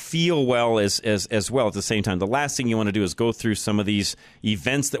want to feel well as well at the same time. The last thing you want to do is go through some of these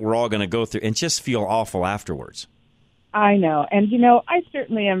events that we're all going to go through and just feel awful afterwards. I know. And, I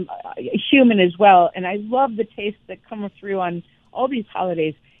certainly am human as well, and I love the tastes that come through on all these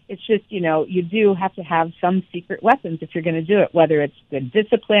holidays. It's just, you do have to have some secret weapons if you're going to do it, whether it's good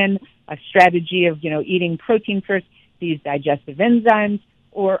discipline, a strategy of, eating protein first, these digestive enzymes,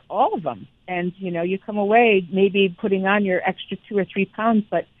 or all of them. And, you come away maybe putting on your extra 2 or 3 pounds,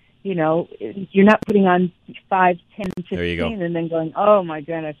 but, you're not putting on 5, 10, 15 There you go. and then going, oh, my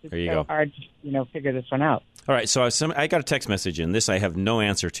goodness, it's There you so go. hard to, figure this one out. All right, so I got a text message in. This I have no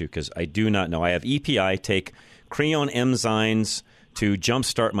answer to because I do not know. I have EPI, take Creon enzymes to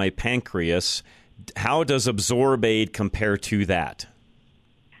jumpstart my pancreas. How does Absorbaid compare to that?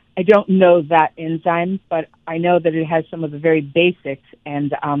 I don't know that enzyme, but I know that it has some of the very basics,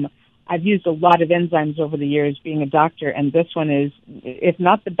 and I've used a lot of enzymes over the years being a doctor, and this one is, if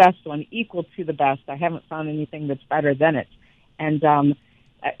not the best one, equal to the best. I haven't found anything that's better than it. And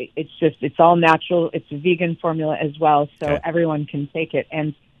it's all natural. It's a vegan formula as well, so everyone can take it.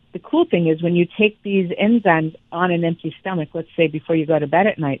 And the cool thing is when you take these enzymes on an empty stomach, let's say before you go to bed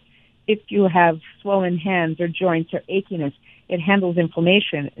at night, if you have swollen hands or joints or achiness, it handles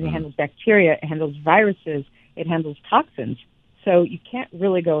inflammation, it handles bacteria, it handles viruses, it handles toxins. So you can't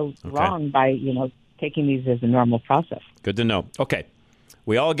really go wrong by, taking these as a normal process. Good to know. Okay.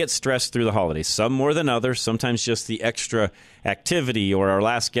 We all get stressed through the holidays, some more than others, sometimes just the extra activity, or our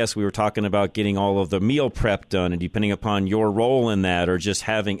last guest, we were talking about getting all of the meal prep done, and depending upon your role in that, or just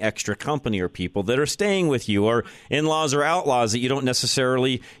having extra company or people that are staying with you, or in-laws or outlaws that you don't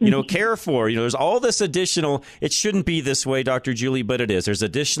necessarily, care for. There's all this additional, it shouldn't be this way, Dr. Julie, but it is. There's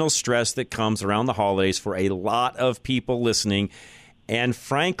additional stress that comes around the holidays for a lot of people listening, and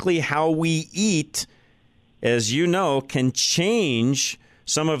frankly, how we eat, as you know, can change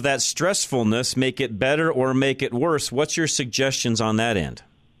some of that stressfulness, make it better or make it worse. What's your suggestions on that end?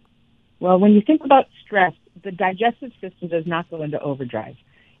 Well, when you think about stress, the digestive system does not go into overdrive.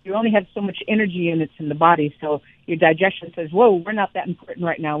 You only have so much energy units in the body, so your digestion says, whoa, we're not that important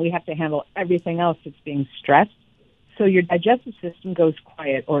right now. We have to handle everything else that's being stressed. So your digestive system goes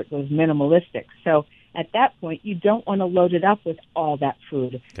quiet, or it goes minimalistic. So at that point, you don't want to load it up with all that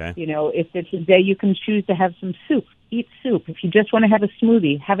food. Okay. If it's a day you can choose to have some soup, eat soup. If you just want to have a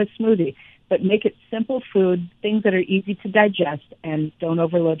smoothie, have a smoothie. But make it simple food, things that are easy to digest, and don't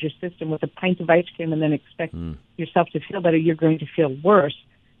overload your system with a pint of ice cream and then expect yourself to feel better. You're going to feel worse.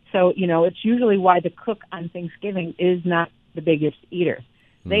 So, it's usually why the cook on Thanksgiving is not the biggest eater.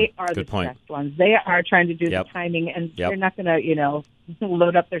 They are the stressed ones. They are trying to do the timing, and they're not going to,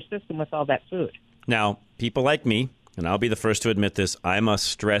 load up their system with all that food. Now, people like me, and I'll be the first to admit this, I'm a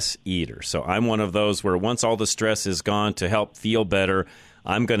stress eater. So I'm one of those where once all the stress is gone, to help feel better,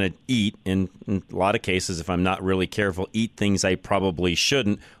 I'm going to eat, in a lot of cases, if I'm not really careful, eat things I probably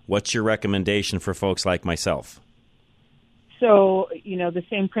shouldn't. What's your recommendation for folks like myself? So, the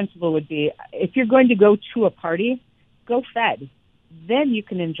same principle would be, if you're going to go to a party, go fed. Then you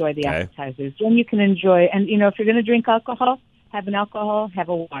can enjoy the appetizers. Then you can enjoy, and, if you're going to drink alcohol, have an alcohol, have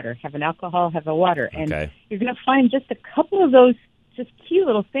a water. Have an alcohol, have a water. And you're going to find just a couple of those just key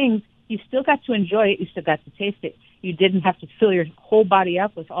little things. You still got to enjoy it. You still got to taste it. You didn't have to fill your whole body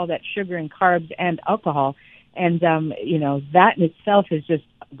up with all that sugar and carbs and alcohol. And, that in itself is just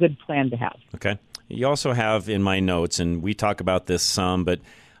a good plan to have. Okay. You also have in my notes, and we talk about this some, but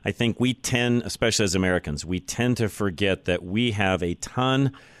I think we tend, especially as Americans, we tend to forget that we have a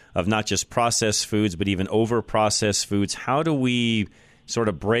ton of not just processed foods, but even over-processed foods. How do we sort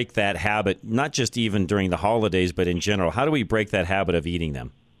of break that habit, not just even during the holidays, but in general? How do we break that habit of eating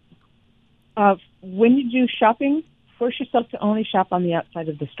them? When you do shopping, force yourself to only shop on the outside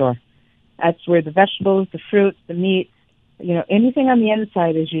of the store. That's where the vegetables, the fruits, the meat, anything on the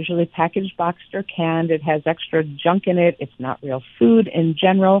inside is usually packaged, boxed, or canned. It has extra junk in it. It's not real food in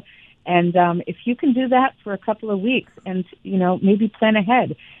general. And if you can do that for a couple of weeks and, maybe plan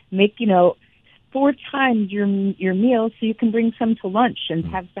ahead, make, 4 times your meal so you can bring some to lunch and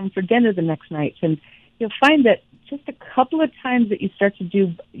have some for dinner the next night. And you'll find that just a couple of times that you start to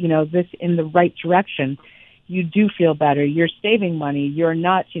do, this in the right direction, you do feel better. You're saving money. You're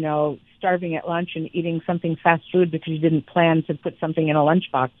not, starving at lunch and eating something fast food because you didn't plan to put something in a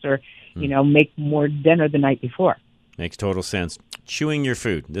lunchbox or, make more dinner the night before. Makes total sense. Chewing your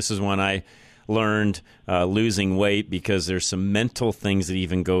food. This is one I learned losing weight, because there's some mental things that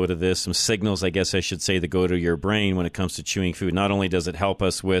even go to this, some signals, I guess I should say, that go to your brain when it comes to chewing food. Not only does it help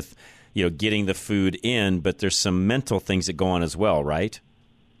us with, getting the food in, but there's some mental things that go on as well, right?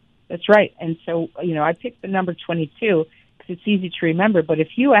 That's right. And so, I picked the number 22 because it's easy to remember. But if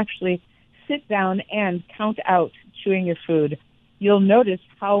you actually sit down and count out chewing your food, you'll notice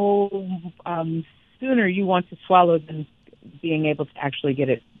how sooner you want to swallow than being able to actually get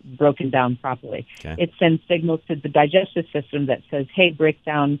it broken down properly. Okay. It sends signals to the digestive system that says, hey, break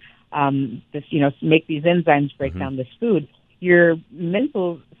down this, make these enzymes break down this food. Your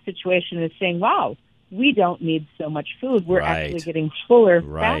mental situation is saying, wow, we don't need so much food. We're Right. actually getting fuller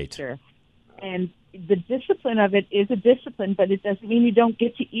Right. faster. And the discipline of it is a discipline, but it doesn't mean you don't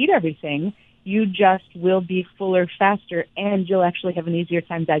get to eat everything. You just will be fuller faster, and you'll actually have an easier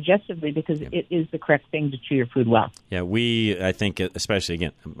time digestively because it is the correct thing to chew your food well. Yeah, I think, especially,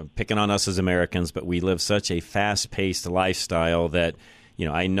 again, I'm picking on us as Americans, but we live such a fast-paced lifestyle that,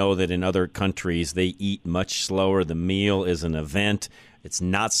 I know that in other countries they eat much slower. The meal is an event. It's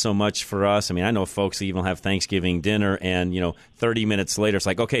not so much for us. I mean, I know folks that even have Thanksgiving dinner and, 30 minutes later, it's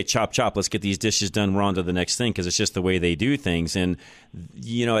like, okay, chop, chop, let's get these dishes done. We're on to the next thing because it's just the way they do things. And,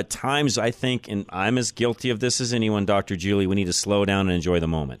 at times I think, and I'm as guilty of this as anyone, Dr. Julie, we need to slow down and enjoy the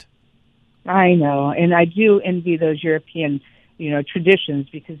moment. I know, and I do envy those European, traditions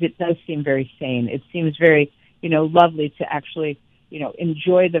because it does seem very sane. It seems very, lovely to actually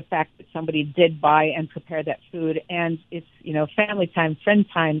enjoy the fact that somebody did buy and prepare that food. And it's, family time, friend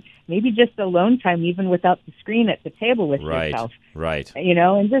time, maybe just alone time, even without the screen at the table with yourself. Right.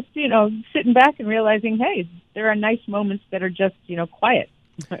 And just, sitting back and realizing, hey, there are nice moments that are just, quiet.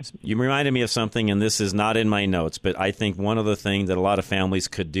 You reminded me of something, and this is not in my notes, but I think one of the things that a lot of families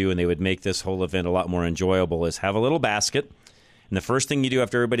could do, and they would make this whole event a lot more enjoyable, is have a little basket. And the first thing you do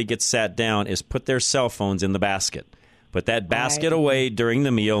after everybody gets sat down is put their cell phones in the basket. Put that basket away during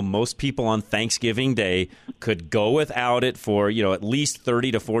the meal. Most people on Thanksgiving Day could go without it for, at least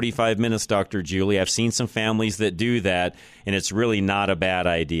 30 to 45 minutes, Dr. Julie. I've seen some families that do that, and it's really not a bad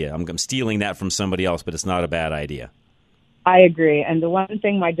idea. I'm stealing that from somebody else, but it's not a bad idea. I agree. And the one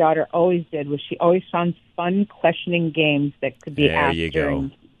thing my daughter always did was she always found fun questioning games that could be asked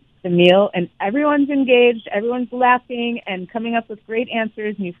during the meal. And everyone's engaged, everyone's laughing and coming up with great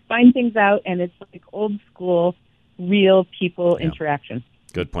answers, and you find things out, and it's like old school real people interaction.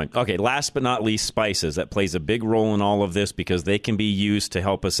 Good point. Okay, last but not least, spices. That plays a big role in all of this because they can be used to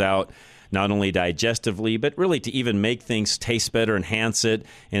help us out not only digestively, but really to even make things taste better, enhance it.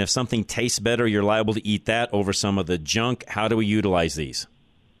 And if something tastes better, you're liable to eat that over some of the junk. How do we utilize these?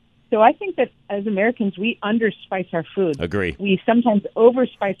 So I think that as Americans, we underspice our food. Agree. We sometimes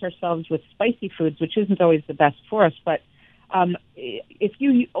overspice ourselves with spicy foods, which isn't always the best for us. But if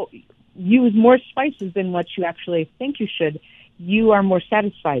you use more spices than what you actually think you should, you are more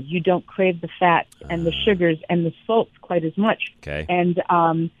satisfied. You don't crave the fat and the sugars and the salts quite as much. Okay. And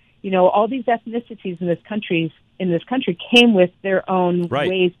all these ethnicities in this country came with their own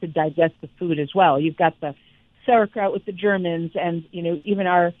ways to digest the food as well. You've got the sauerkraut with the Germans, and even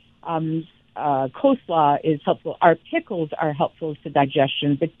our coleslaw is helpful. Our pickles are helpful to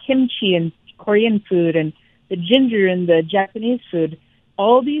digestion. The kimchi and Korean food and the ginger in the Japanese food.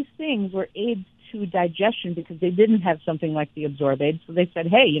 All these things were aids to digestion because they didn't have something like the Absorb-Aid. So they said,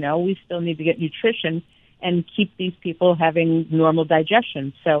 hey, we still need to get nutrition and keep these people having normal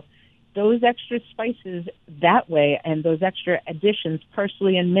digestion. So those extra spices that way and those extra additions,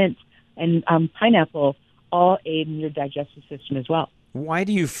 parsley and mint and pineapple, all aid in your digestive system as well. Why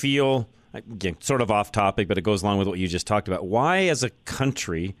do you feel, again, sort of off topic, but it goes along with what you just talked about, why as a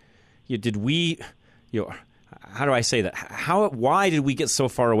country did we, how do I say that? Why did we get so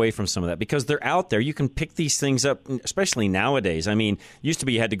far away from some of that? Because they're out there. You can pick these things up, especially nowadays. I mean, used to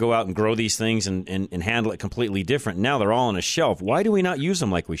be you had to go out and grow these things and handle it completely different. Now they're all on a shelf. Why do we not use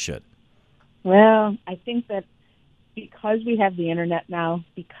them like we should? Well, I think that because we have the internet now,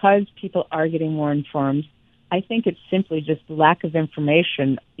 because people are getting more informed, I think it's simply just lack of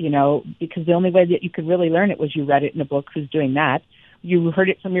information, because the only way that you could really learn it was you read it in a book. Who's doing that? You heard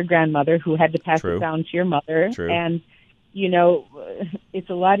it from your grandmother who had to pass it down to your mother. True. And, it's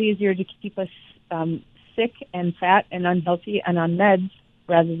a lot easier to keep us sick and fat and unhealthy and on meds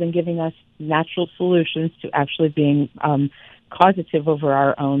rather than giving us natural solutions to actually being causative over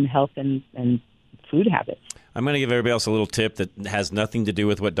our own health and food habits. I'm going to give everybody else a little tip that has nothing to do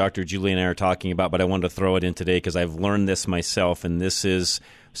with what Dr. Julie and I are talking about, but I wanted to throw it in today because I've learned this myself, and this is,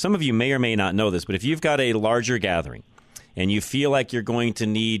 some of you may or may not know this, but if you've got a larger gathering and you feel like you're going to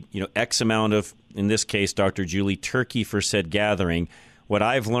need, X amount of, in this case, Dr. Julie, turkey for said gathering, what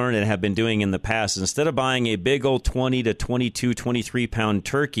I've learned and have been doing in the past is instead of buying a big old 20 to 22, 23-pound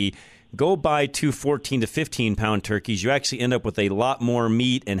turkey, go buy 2 14 to 15-pound turkeys. You actually end up with a lot more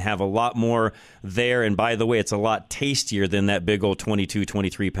meat and have a lot more there. And by the way, it's a lot tastier than that big old 22,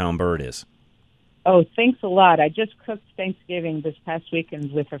 23-pound bird is. Oh, thanks a lot. I just cooked Thanksgiving this past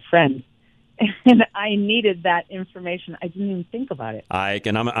weekend with a friend, and I needed that information. I didn't even think about it.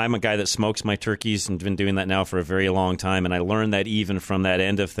 I'm a guy that smokes my turkeys and been doing that now for a very long time, and I learned that even from that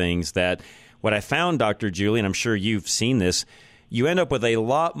end of things, that what I found, Dr. Julie, and I'm sure you've seen this, you end up with a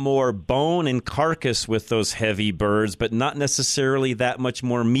lot more bone and carcass with those heavy birds, but not necessarily that much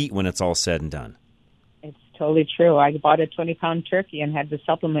more meat when it's all said and done. totally true. I bought a 20-pound turkey and had to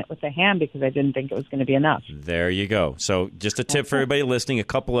supplement with a ham because I didn't think it was going to be enough. There you go. So just a tip for everybody listening, a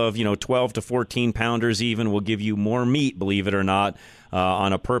couple of 12 to 14 pounders even will give you more meat, believe it or not,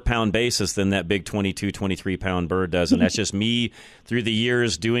 on a per-pound basis than that big 22, 23-pound bird does. And that's just me through the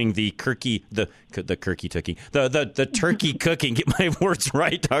years doing the turkey cooking. Get my words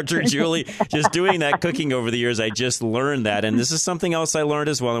right, Dr. Julie. Just doing that cooking over the years, I just learned that. And this is something else I learned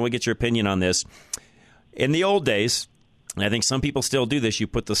as well, and we'll get your opinion on this. In the old days, and I think some people still do this, you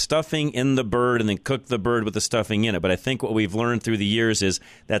put the stuffing in the bird and then cook the bird with the stuffing in it. But I think what we've learned through the years is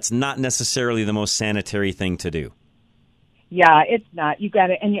that's not necessarily the most sanitary thing to do. Yeah, it's not. You got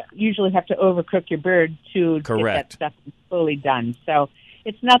to, and you usually have to overcook your bird to Correct. get that stuff fully done. So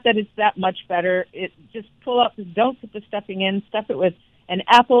it's not that it's that much better. It just don't put the stuffing in. Stuff it with an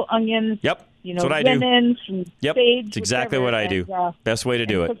apple, onions. Yep. That's what I lemons, do. Yep. Sage, It's exactly what I do. Best way to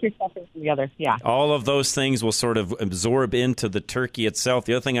do it. Cook your stuffing together. Yeah. All of those things will sort of absorb into the turkey itself.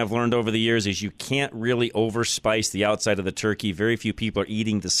 The other thing I've learned over the years is you can't really overspice the outside of the turkey. Very few people are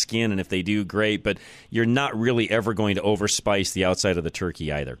eating the skin, and if they do, great. But you're not really ever going to overspice the outside of the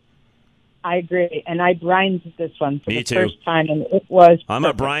turkey either. I agree. And I brined this one for the too. first time, and it was I'm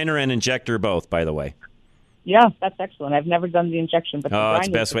a briner and injector both, by the way. Yeah, that's excellent. I've never done the injection, but the it's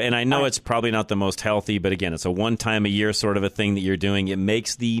the best way. And I know it's probably not the most healthy, but again, it's a one-time-a-year sort of a thing that you're doing. It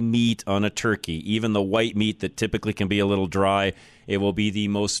makes the meat on a turkey, even the white meat that typically can be a little dry, it will be the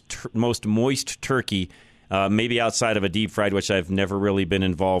most moist turkey, maybe outside of a deep fried, which I've never really been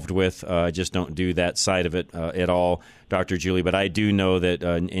involved with. I just don't do that side of it at all, Dr. Julie. But I do know that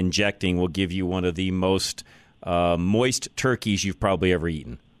injecting will give you one of the most moist turkeys you've probably ever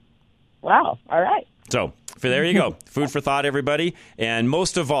eaten. Wow. All right. So there you go. Food for thought, everybody. And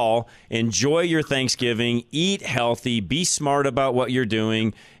most of all, enjoy your Thanksgiving. Eat healthy. Be smart about what you're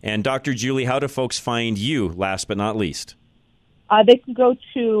doing. And Dr. Julie, how do folks find you, last but not least? They can go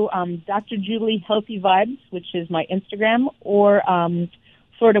to Dr. Julie Healthy Vibes, which is my Instagram, or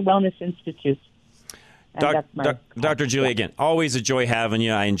Florida Wellness Institute. Dr. Julie, again, always a joy having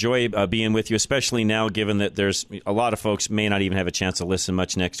you. I enjoy being with you, especially now, given that there's a lot of folks may not even have a chance to listen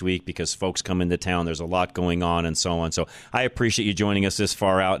much next week because folks come into town. There's a lot going on and so on. So I appreciate you joining us this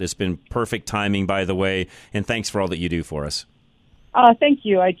far out. It's been perfect timing, by the way, and thanks for all that you do for us. Thank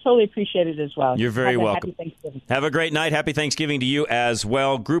you. I totally appreciate it as well. You're very welcome. Happy Thanksgiving. Have a great night. Happy Thanksgiving to you as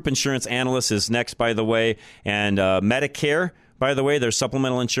well. Group Insurance Analyst is next, by the way, and Medicare. By the way, there's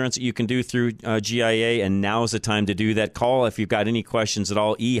supplemental insurance that you can do through GIA, and now is the time to do that. Call if you've got any questions at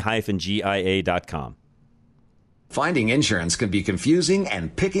all, e-gia.com. Finding insurance can be confusing,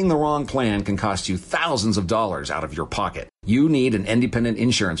 and picking the wrong plan can cost you thousands of dollars out of your pocket. You need an independent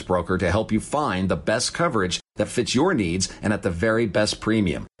insurance broker to help you find the best coverage that fits your needs and at the very best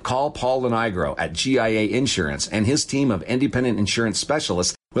premium. Call Paul Lenigro at GIA Insurance, and his team of independent insurance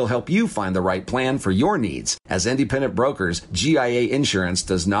specialists will help you find the right plan for your needs. As independent brokers, GIA Insurance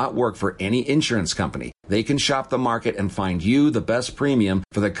does not work for any insurance company. They can shop the market and find you the best premium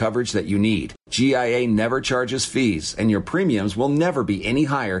for the coverage that you need. GIA never charges fees, and your premiums will never be any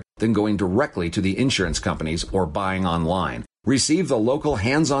higher than going directly to the insurance companies or buying online. Receive the local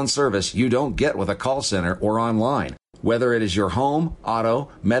hands-on service you don't get with a call center or online. Whether it is your home, auto,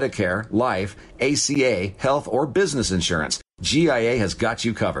 Medicare, life, ACA, health, or business insurance, GIA has got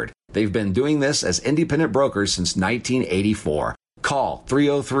you covered. They've been doing this as independent brokers since 1984. Call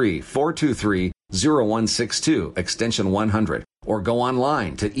 303-423-0162, extension 100, or go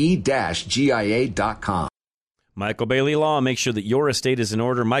online to e-gia.com. Michael Bailey Law, make sure that your estate is in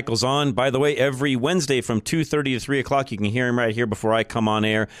order. Michael's on, by the way, every Wednesday from 2:30 to 3 o'clock. You can hear him right here before I come on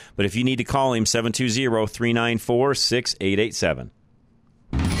air. But if you need to call him, 720-394-6887.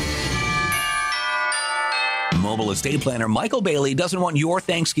 Mobile estate planner Michael Bailey doesn't want your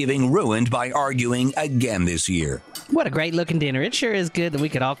Thanksgiving ruined by arguing again this year. What a great looking dinner. It sure is good that we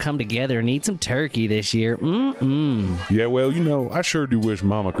could all come together and eat some turkey this year. Yeah, well, I sure do wish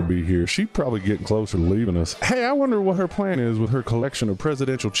Mama could be here. She'd probably getting closer to leaving us. Hey, I wonder what her plan is with her collection of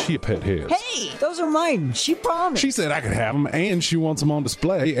presidential chia pet heads. Hey, those are mine. She promised. She said I could have them, and she wants them on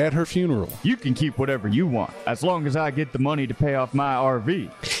display at her funeral. You can keep whatever you want, as long as I get the money to pay off my RV.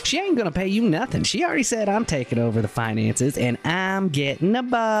 She ain't gonna pay you nothing. She already said I'm taking over the finances, and I'm getting a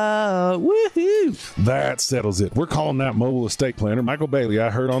boat. Woohoo! That settles it. We're calling that mobile estate planner Michael Bailey I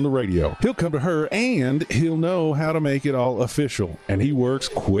heard on the radio. He'll come to her, and he'll know how to make it all official, and he works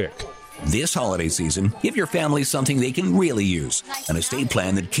quick. This holiday season, give your family something they can really use. An estate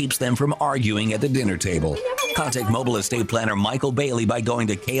plan that keeps them from arguing at the dinner table. Contact mobile estate planner Michael Bailey by going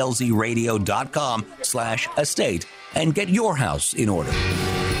to klzradio.com/estate and get your house in order.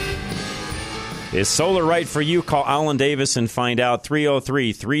 Is solar right for you? Call Alan Davis and find out.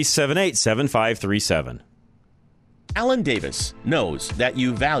 303-378-7537. Alan Davis knows that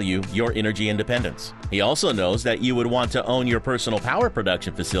you value your energy independence. He also knows that you would want to own your personal power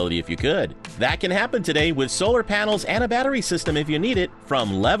production facility if you could. That can happen today with solar panels and a battery system if you need it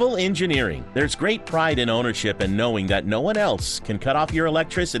from Level Engineering. There's great pride in ownership and knowing that no one else can cut off your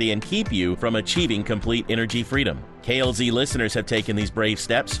electricity and keep you from achieving complete energy freedom. KLZ listeners have taken these brave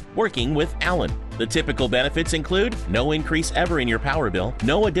steps working with Alan. The typical benefits include no increase ever in your power bill,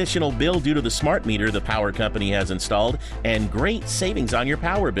 no additional bill due to the smart meter the power company has installed, and great savings on your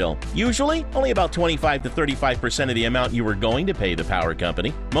power bill. Usually, only about 25 to 35% of the amount you were going to pay the power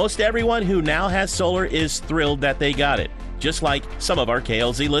company. Most everyone who now has solar is thrilled that they got it, just like some of our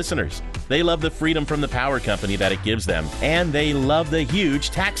KLZ listeners. They love the freedom from the power company that it gives them, and they love the huge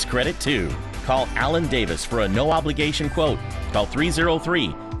tax credit too. Call Alan Davis for a no-obligation quote. Call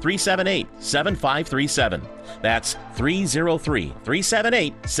 303-378-7537. That's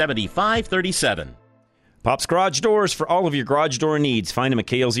 303-378-7537. Pop's Garage Doors for all of your garage door needs. Find them at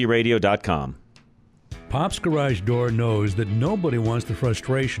klzradio.com. Pop's Garage Door knows that nobody wants the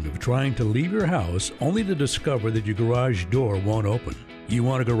frustration of trying to leave your house only to discover that your garage door won't open. You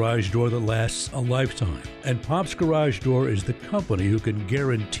want a garage door that lasts a lifetime, and Pop's Garage Door is the company who can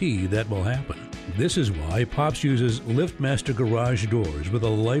guarantee that will happen. This is why Pop's uses LiftMaster Garage Doors with a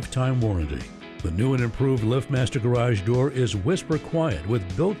lifetime warranty. The new and improved LiftMaster Garage Door is whisper quiet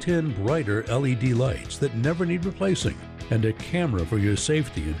with built-in brighter LED lights that never need replacing, and a camera for your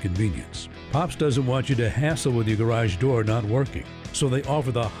safety and convenience. Pop's doesn't want you to hassle with your garage door not working, so they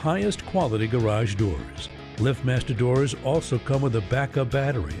offer the highest quality garage doors. LiftMaster doors also come with a backup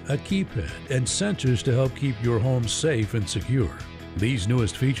battery, a keypad, and sensors to help keep your home safe and secure. These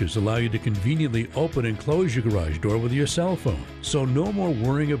newest features allow you to conveniently open and close your garage door with your cell phone, so no more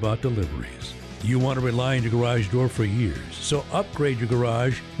worrying about deliveries. You want to rely on your garage door for years, so upgrade your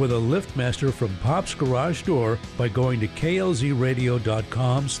garage with a LiftMaster from Pop's Garage Door by going to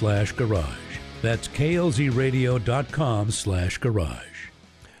klzradio.com/garage. That's klzradio.com/garage.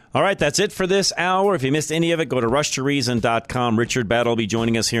 All right, that's it for this hour. If you missed any of it, go to rushtoreason.com. Richard Battle will be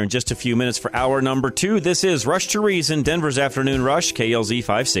joining us here in just a few minutes for hour number 2. This is Rush to Reason, Denver's Afternoon Rush, KLZ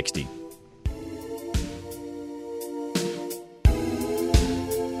 560.